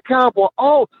a black cowboy.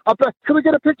 Oh, can we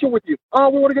get a picture with you? Oh,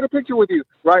 we want to get a picture with you,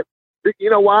 right? You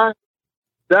know why?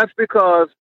 That's because,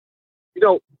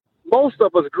 most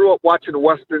of us grew up watching the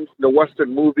Western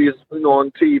movies,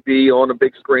 on TV, on the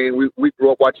big screen. We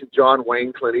grew up watching John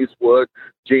Wayne, Clint Eastwood,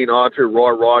 Gene Autry, Roy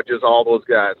Rogers, all those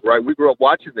guys, right? We grew up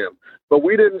watching them, but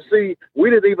we didn't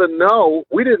even know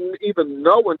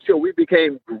until we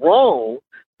became grown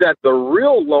that the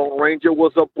real Lone Ranger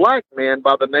was a black man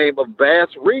by the name of Bass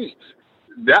Reeves.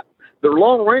 That the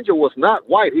Lone Ranger was not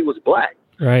white; he was black.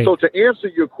 Right. So to answer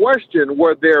your question,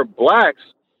 were there blacks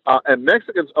and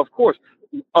Mexicans? Of course,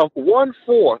 of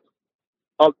 1/4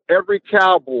 of every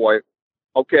cowboy,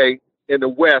 okay, in the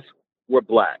West were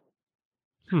black.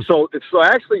 So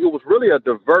actually, it was really a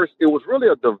diverse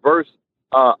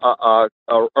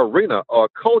arena or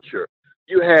culture.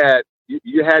 You had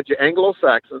your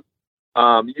Anglo-Saxons.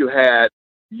 You had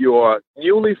your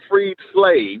newly freed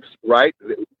slaves, right?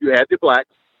 You had the blacks.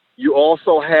 You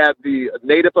also had the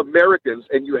Native Americans,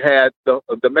 and you had the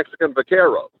Mexican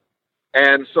vaqueros.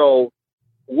 And so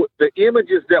the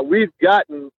images that we've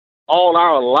gotten all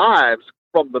our lives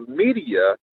from the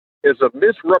media is a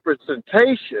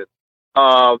misrepresentation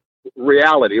of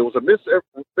reality. It was a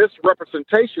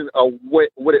misrepresentation of what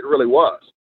it really was.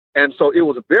 And so it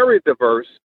was very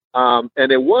diverse,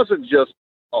 and it wasn't just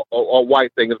a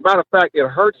white thing. As a matter of fact, it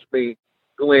hurts me,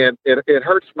 Glenn. It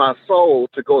hurts my soul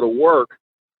to go to work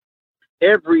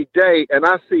every day, and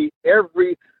I see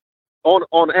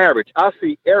on average, I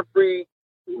see every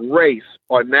race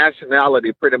or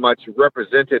nationality pretty much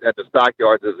represented at the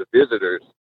stockyards as visitors.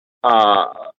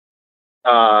 But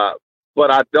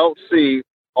I don't see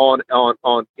on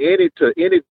any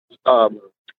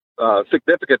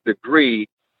significant degree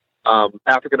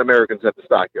African Americans at the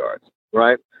stockyards,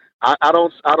 right? I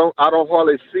don't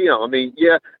hardly see them. I mean,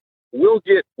 yeah, when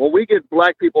we get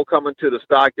black people coming to the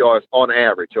stockyards on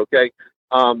average, okay.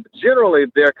 Generally,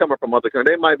 they're coming from other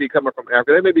countries. They might be coming from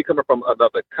Africa. They may be coming from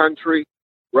another country,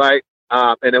 right?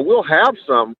 And then we'll have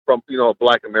some from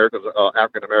Black Americans,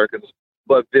 African Americans,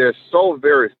 but there's so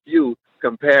very few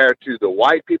compared to the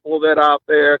white people that are out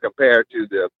there, compared to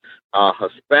the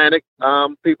Hispanic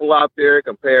people out there,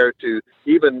 compared to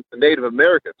even Native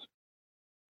Americans.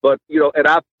 But, and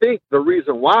I think the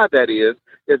reason why that is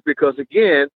because,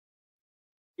 again,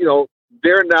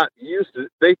 they're not used to,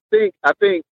 I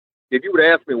think if you would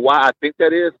ask me why I think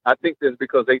that is, I think that's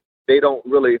because they don't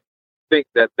really think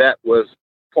that was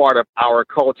part of our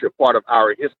culture, part of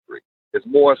our history. It's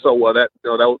more so,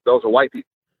 those are white people.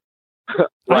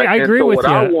 Right? I agree with what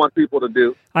you. I want people to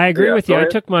do. I agree with you. I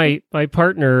took my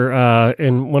partner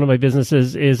in one of my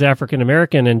businesses is African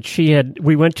American, and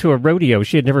we went to a rodeo.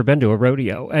 She had never been to a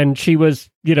rodeo, and she was,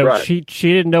 Right. she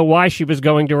didn't know why she was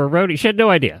going to a rodeo. She had no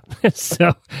idea.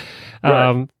 So,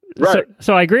 Right.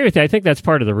 So I agree with you. I think that's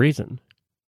part of the reason.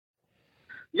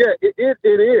 Yeah, it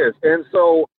is. And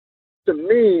so to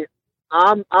me,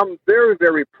 I'm very,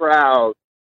 very proud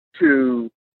to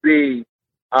be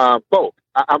both.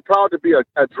 I'm proud to be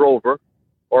a drover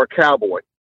or a cowboy,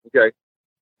 okay?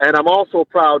 And I'm also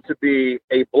proud to be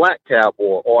a black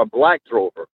cowboy or a black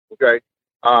drover, okay?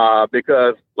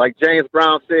 Because like James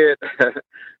Brown said,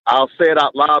 I'll say it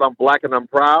out loud, I'm black and I'm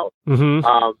proud. Mm-hmm.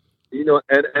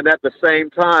 And at the same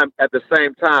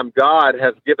time, God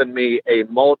has given me a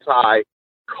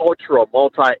multicultural,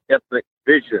 multi-ethnic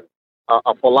vision,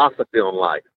 a philosophy on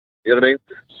life. You know what I mean?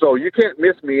 So you can't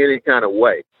miss me any kind of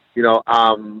way.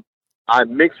 I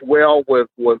mix well with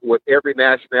every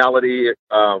nationality.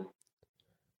 At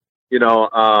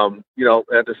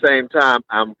the same time,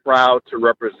 I'm proud to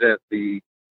represent the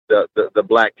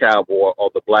black cowboy or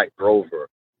the black drover.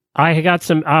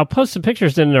 I'll post some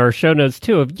pictures in our show notes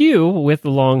too of you with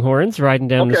the Longhorns riding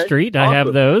down the street. I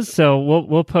have those, so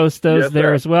we'll post those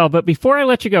there as well. But before I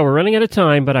let you go, we're running out of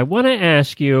time, but I want to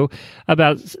ask you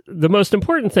about the most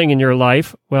important thing in your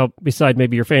life, well, beside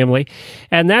maybe your family,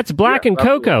 and that's Black and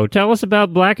Cocoa. Tell us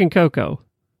about Black and Cocoa.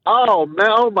 Oh, man,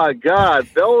 oh my God,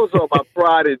 those are my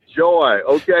pride and joy,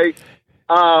 okay?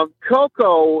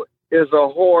 Coco is a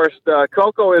horse.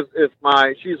 Coco is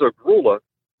she's a grulla.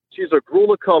 She's a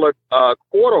grulla-colored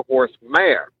quarter horse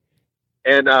mare,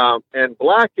 and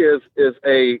Black is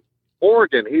a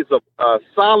Morgan. He's a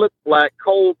solid black,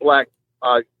 cold black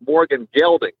Morgan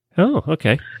gelding. Oh,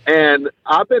 okay. And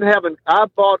I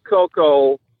bought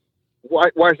Coco.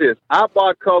 Watch this. I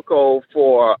bought Coco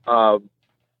for.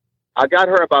 I got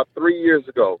her about 3 years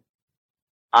ago,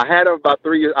 I had him about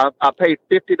 3 years. I paid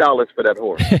 $50 for that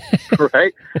horse,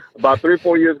 right? About 3 or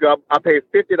 4 years ago, I paid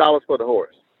 $50 for the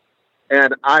horse.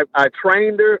 And I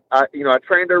trained her. I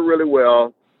trained her really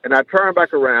well. And I turned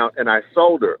back around and I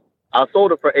sold her. I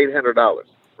sold her for $800,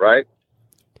 right?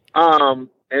 And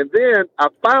then I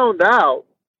found out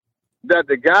that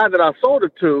the guy that I sold her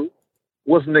to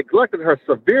was neglecting her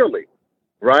severely,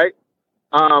 right?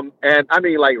 And I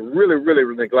mean, like really, really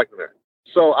neglecting her.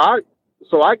 So I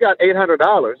got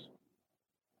 $800,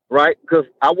 right? Because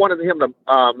I wanted him to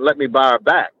let me buy her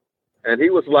back. And he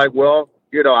was like, well,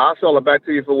 I'll sell her back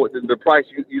to you for the price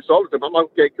you sold it to me. I'm like,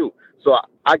 okay, cool. So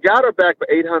I got her back for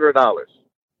 $800.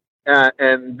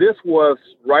 And this was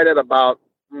right at about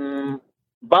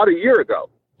a year ago.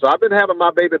 So I've been having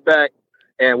my baby back,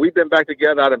 and we've been back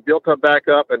together. I've built her back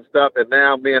up and stuff, and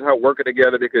now me and her working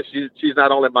together because she's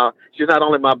not only my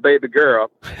baby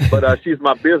girl, but she's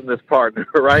my business partner,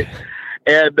 right?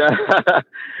 And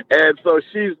and so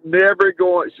she's never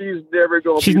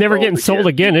getting sold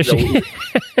again, is she?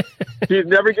 She's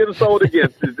never getting sold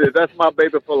again. That's my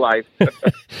baby for life.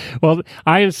 Well,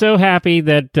 I am so happy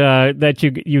that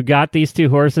you got these 2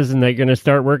 horses and that you're going to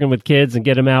start working with kids and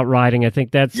get them out riding. I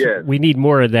think we need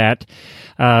more of that.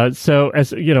 So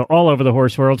as all over the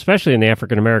horse world, especially in the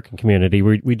African American community,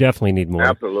 we definitely need more.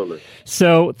 Absolutely.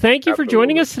 So thank you for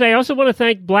joining us today. I also want to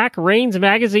thank Black Reins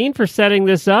Magazine for setting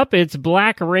this up. It's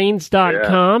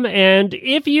blackreins.com. Yeah. And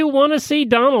if you want to see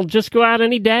Donald, just go out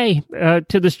any day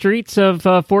to the streets of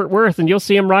Fort Worth and you'll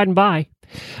see him riding by.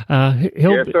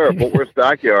 Yes, sir. Fort Worth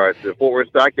Stockyards. Fort Worth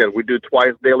Stockyards. We do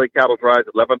twice daily cattle drives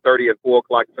at 11:30 and 4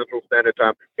 o'clock Central Standard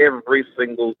Time every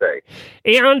single day.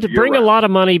 And bring a lot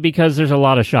of money because there's a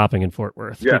lot of shopping in Fort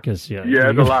Worth. Yeah, because, it's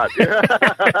a lot.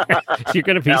 You're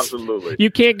going to be absolutely.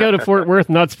 You can't go to Fort Worth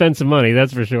and not spend some money.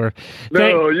 That's for sure.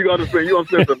 No, you're going to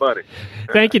spend some money.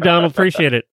 Thank you, Donald.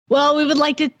 Appreciate it. Well, we would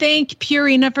like to thank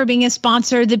Purina for being a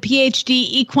sponsor. The PhD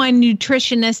equine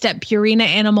nutritionist at Purina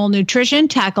Animal Nutrition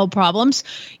tackle problems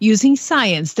using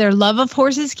science. Their love of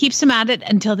horses keeps them at it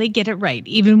until they get it right.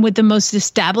 Even with the most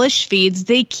established feeds,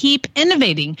 they keep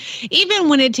innovating. Even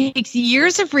when it takes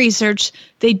years of research,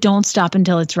 they don't stop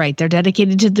until it's right. They're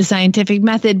dedicated to the scientific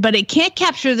method, but it can't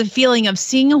capture the feeling of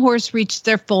seeing a horse reach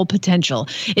their full potential.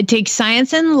 It takes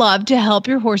science and love to help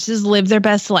your horses live their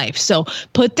best life. So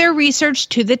put their research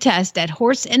to the test at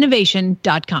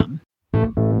horseinnovation.com.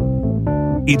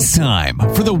 It's time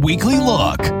for the weekly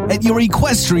look at your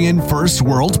equestrian first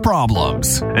world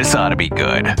problems. This ought to be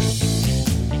good.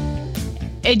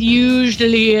 It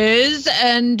usually is,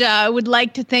 and I would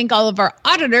like to thank all of our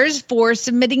auditors for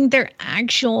submitting their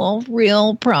actual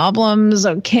real problems,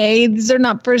 okay? These are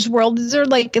not first world. These are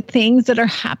like things that are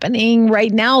happening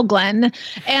right now, Glenn.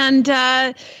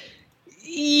 And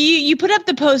you put up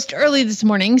the post early this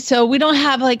morning, so we don't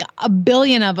have like a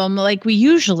billion of them like we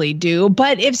usually do.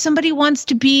 But if somebody wants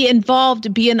to be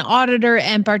involved, be an auditor,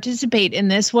 and participate in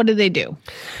this, what do they do?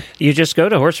 You just go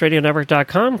to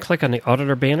horseradionetwork.com, click on the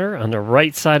auditor banner on the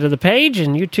right side of the page,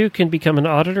 and you too can become an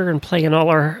auditor and play in all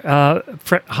our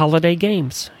holiday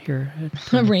games here.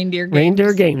 Reindeer games.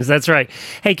 Reindeer games, that's right.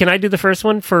 Hey, can I do the first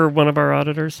one for one of our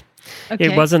auditors? Okay.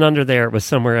 It wasn't under there. It was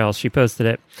somewhere else. She posted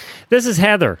it. This is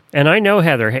Heather, and I know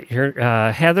Heather.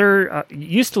 Heather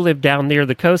used to live down near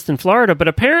the coast in Florida, but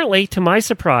apparently, to my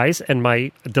surprise and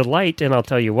my delight, and I'll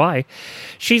tell you why,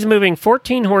 she's moving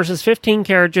 14 horses, 15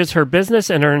 carriages, her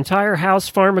business, and her entire house,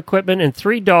 farm equipment, and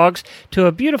 3 dogs to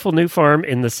a beautiful new farm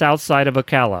in the south side of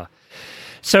Ocala.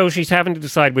 So she's having to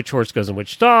decide which horse goes in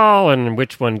which stall and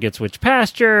which one gets which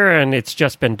pasture, and it's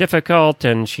just been difficult,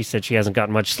 and she said she hasn't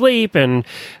gotten much sleep, and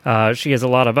she has a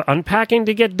lot of unpacking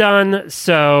to get done,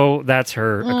 so that's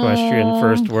her equestrian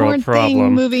first world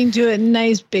problem. Moving to a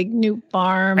nice big new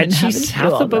farm. And she's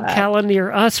south of Ocala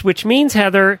near us, which means,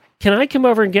 Heather, can I come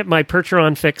over and get my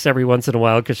Percheron fix every once in a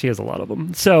while? Because she has a lot of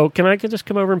them. So can I just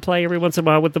come over and play every once in a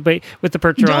while with the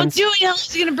Percherons? Don't do it.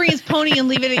 He's going to bring his pony and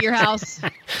leave it at your house.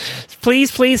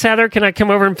 Please, Heather, can I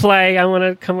come over and play? I want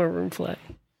to come over and play.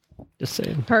 Just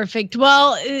saying. Perfect.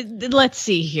 Well, let's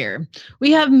see here.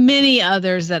 We have many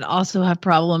others that also have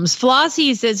problems.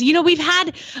 Flossie says, we've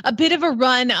had a bit of a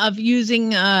run of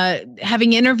using,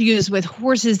 having interviews with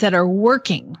horses that are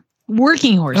working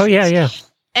horses. Oh, yeah.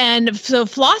 And so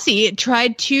Flossie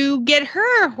tried to get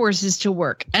her horses to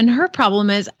work. And her problem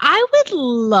is, I would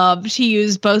love to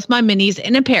use both my minis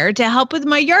in a pair to help with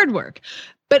my yard work.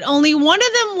 But only one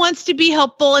of them wants to be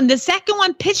helpful. And the second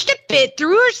one pitched a fit,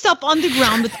 threw herself on the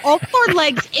ground with all 4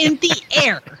 legs in the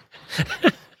air.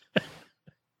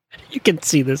 You can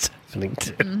see this happening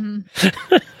too.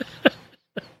 Mm-hmm.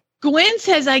 Gwen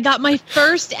says, I got my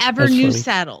first ever new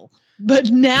saddle.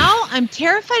 But now I'm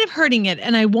terrified of hurting it,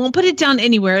 and I won't put it down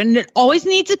anywhere, and it always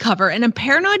needs a cover, and I'm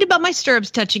paranoid about my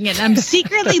stirrups touching it, and I'm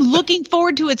secretly looking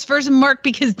forward to its first mark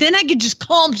because then I could just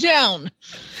calm down.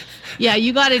 Yeah,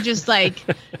 you got to just like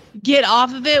get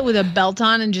off of it with a belt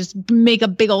on and just make a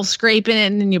big old scrape in it,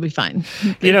 and then you'll be fine.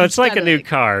 It's like a new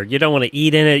car. You don't want to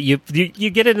eat in it. You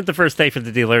get it the first day from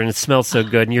the dealer, and it smells so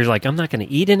good, and you're like, I'm not going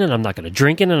to eat in it. I'm not going to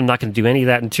drink in it. I'm not going to do any of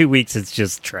that. In 2 weeks, it's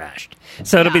just trashed.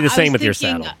 So it'll be the same with your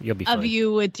saddle. You'll be fine. Of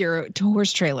you with your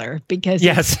horse trailer because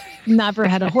yes, you've never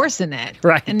had a horse in it,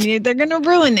 right? And they're going to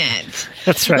ruin it.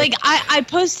 That's right. Like I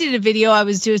posted a video. I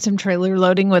was doing some trailer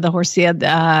loading with a horse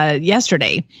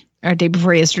yesterday or day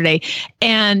before yesterday,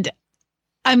 and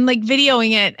I'm like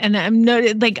videoing it, and I'm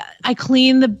like I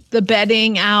cleaned the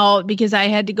bedding out because I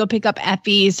had to go pick up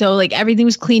Effie, so like everything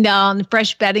was cleaned out and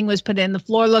fresh bedding was put in. The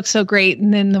floor looks so great,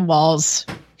 and then the walls.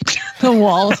 The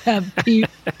walls have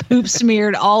poop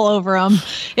smeared all over them.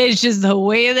 It's just the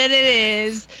way that it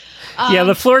is. Yeah,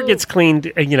 the floor gets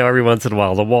cleaned, every once in a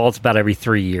while. The walls about every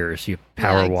 3 years. You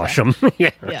power wash them. yeah.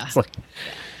 It's like...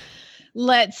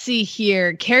 Let's see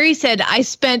here. Carrie said, I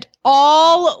spent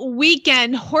all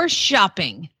weekend horse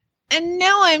shopping, and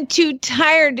now I'm too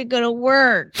tired to go to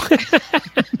work.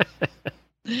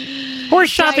 Horse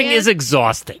shopping is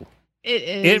exhausting. It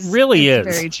is. It really is.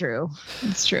 Very true.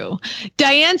 It's true.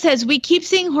 Diane says, we keep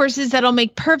seeing horses that'll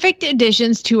make perfect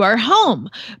additions to our home,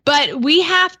 but we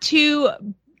have to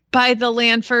buy the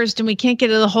land first, and we can't get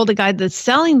a hold of the guy that's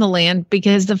selling the land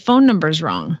because the phone number's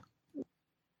wrong.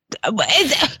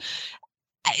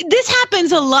 This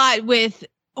happens a lot with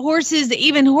horses,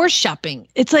 even horse shopping.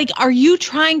 It's like, are you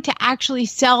trying to actually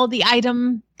sell the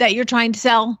item that you're trying to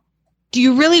sell? Do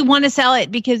you really want to sell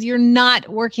it? Because you're not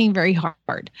working very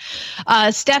hard.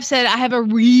 Steph said, I have a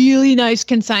really nice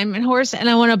consignment horse and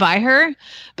I want to buy her,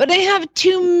 but I have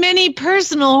too many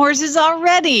personal horses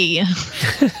already.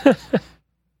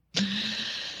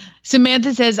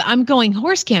 Samantha says, I'm going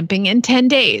horse camping in 10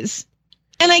 days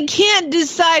and I can't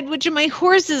decide which of my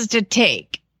horses to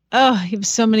take. Oh, you have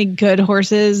so many good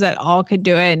horses that all could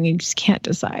do it and you just can't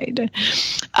decide.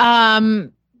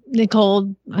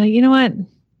 Nicole, you know what?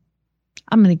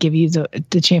 I'm going to give you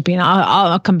the champion.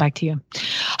 I'll come back to you.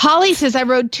 Holly says, I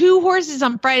rode 2 horses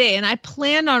on Friday and I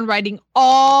planned on riding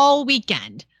all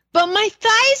weekend, but my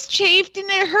thighs chafed and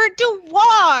it hurt to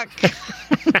walk.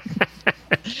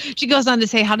 She goes on to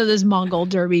say, how do those Mongol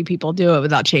Derby people do it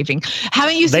without chafing?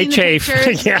 Haven't you seen the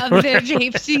pictures of their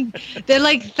chafing? Their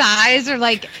like thighs are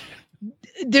like,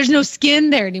 there's no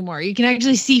skin there anymore. You can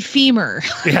actually see femur.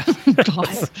 Yeah.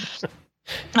 God.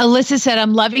 Alyssa said,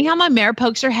 I'm loving how my mare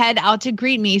pokes her head out to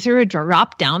greet me through a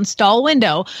drop-down stall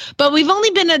window. But we've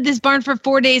only been at this barn for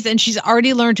 4 days, and she's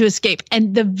already learned to escape.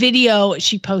 And the video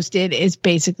she posted is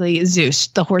basically Zeus.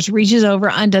 The horse reaches over,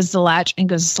 undoes the latch, and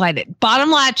goes to slide it.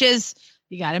 Bottom latches.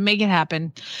 You got to make it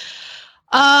happen.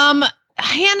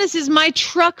 Hannah says, my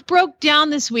truck broke down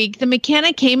this week. The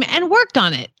mechanic came and worked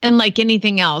on it. And like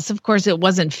anything else, of course, it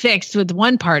wasn't fixed with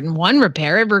one part and one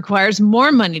repair. It requires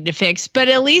more money to fix. But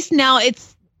at least now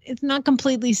it's not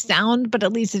completely sound, but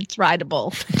at least it's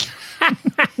rideable. I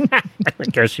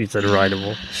guess she said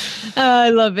rideable. I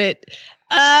love it.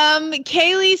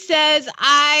 Kaylee says,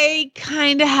 I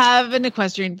kind of have an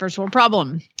equestrian first world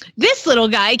problem. This little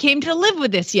guy came to live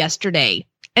with us yesterday.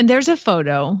 And there's a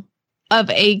photo of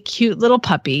a cute little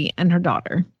puppy and her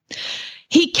daughter.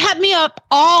 He kept me up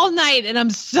all night and I'm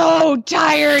so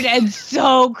tired and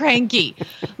so cranky.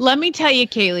 Let me tell you,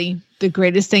 Kaylee, the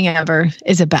greatest thing ever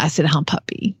is a Basset Hound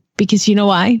puppy. Because you know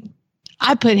why?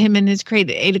 I put him in his crate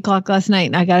at 8 o'clock last night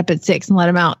and I got up at 6 and let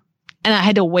him out. And I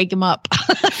had to wake him up.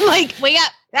 Like, wake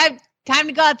up. I have time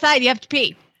to go outside. You have to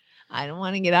pee. I don't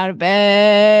want to get out of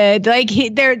bed. Like,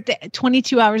 they're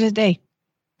 22 hours a day.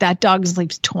 That dog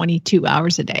sleeps 22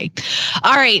 hours a day.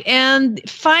 All right. And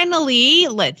finally,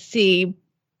 let's see.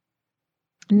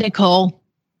 Nicole,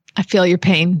 I feel your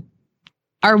pain.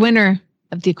 Our winner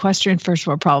of the Equestrian First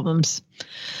World Problems.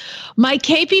 My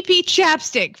KPP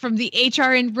chapstick from the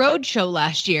HRN Roadshow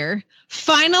last year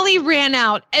finally ran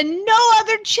out, and no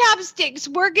other chapsticks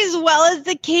work as well as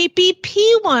the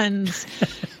KPP ones.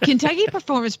 Kentucky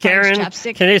Performance Products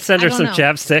chapstick. Can you send her some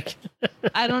chapstick?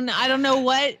 I don't know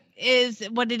what it is.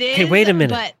 Hey, wait a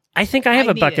minute. But I think I have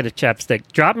a bucket of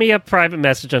chapstick. Drop me a private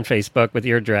message on Facebook with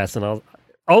your address, and I'll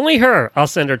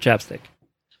send her chapstick.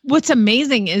 What's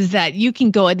amazing is that you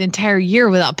can go an entire year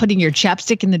without putting your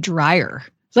chapstick in the dryer.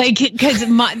 Like, because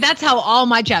that's how all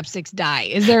my chapsticks die,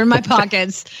 is they're in my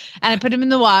pockets, and I put them in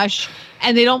the wash,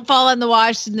 and they don't fall in the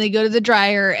wash, and they go to the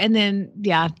dryer, and then,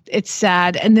 yeah, it's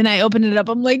sad. And then I open it up,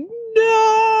 I'm like,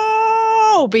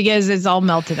 no, because it's all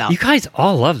melted out. You guys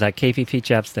all love that KPP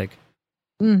chapstick.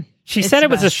 She It's said the it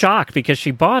was a best. shock because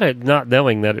she bought it not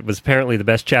knowing that it was apparently the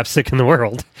best chapstick in the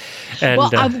world. And Well,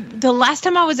 the last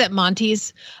time I was at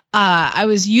Monty's, I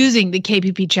was using the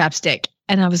KPP chapstick,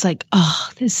 and I was like, "Oh,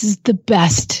 this is the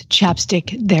best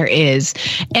chapstick there is."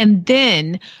 And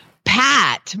then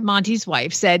Pat, Monty's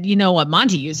wife, said, "You know what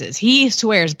Monty uses? He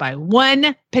swears by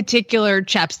one particular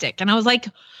chapstick." And I was like,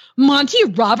 "Monty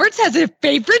Roberts has a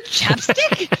favorite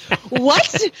chapstick?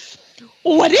 What?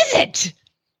 What is it?"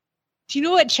 Do you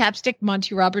know what chapstick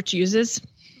Monty Roberts uses?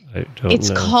 I don't It's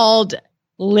know. called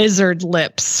Lizard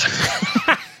Lips.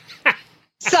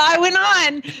 So I went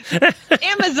on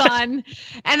Amazon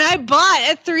and I bought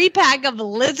a 3-pack of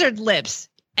Lizard Lips.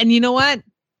 And you know what?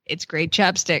 It's great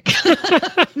chapstick.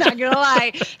 Not gonna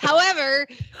lie. However,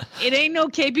 it ain't no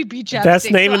KPP chapstick.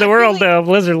 Best name So in the I world, feel like-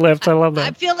 though. Lizard Lips. I love I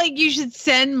that. feel like you should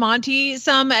send Monty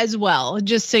some as well,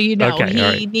 just so you know. Okay, He all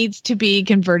right. needs to be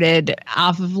converted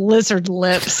off of Lizard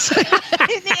Lips. It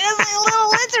has a little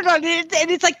lizard on it,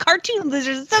 and it's like cartoon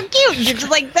lizards. It's so cute. You're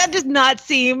just like, that does not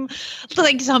seem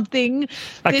like something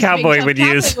A this cowboy big would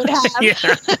tough use. cowboy would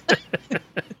have. Yeah.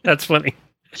 That's funny.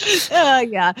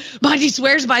 Yeah. Monty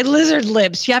swears by Lizard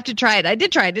Lips. You have to try it. I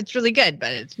did try it. It's really good,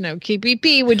 but it's no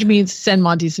KPP, which means send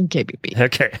Monty some KPP.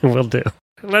 Okay, we'll do.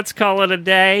 Let's call it a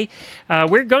day.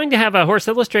 We're going to have a Horse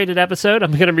Illustrated episode.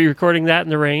 I'm going to be recording that in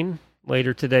the rain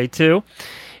later today, too.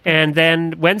 And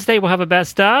then Wednesday, we'll have a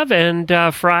best of. And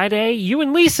Friday, you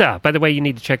and Lisa. By the way, you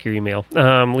need to check your email.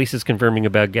 Lisa's confirming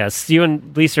about guests. You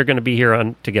and Lisa are going to be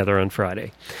here together on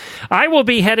Friday. I will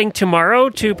be heading tomorrow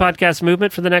to Podcast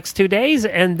Movement for the next 2 days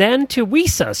and then to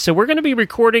WISA. So we're going to be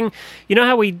recording, you know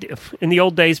how we, in the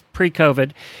old days,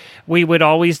 pre-COVID, we would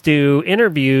always do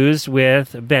interviews with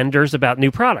vendors about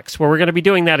new products. Well, we're going to be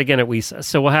doing that again at WISA.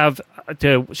 So we'll have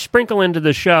to sprinkle into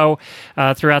the show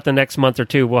throughout the next month or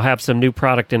two. We'll have some new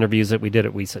product interviews that we did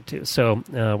at WISA too. So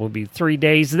we'll be 3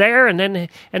 days there, and then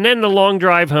the long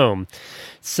drive home.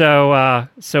 So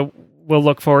we'll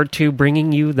look forward to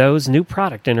bringing you those new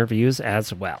product interviews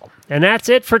as well. And that's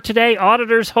it for today.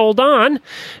 Auditors, hold on,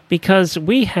 because I'm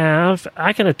going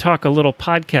to talk a little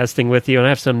podcasting with you, and I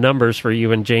have some numbers for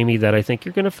you and Jamie that I think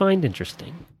you're going to find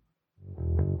interesting.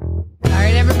 All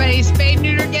right, everybody, spay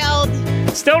neuter geld.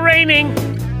 Still raining.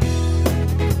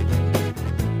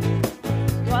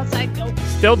 Go outside. Go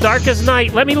Still dark as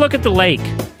night. Let me look at the lake.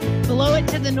 blow it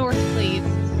to the north, please.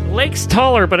 Lake's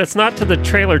taller, but it's not to the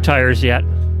trailer tires yet.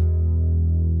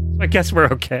 So I guess we're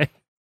okay.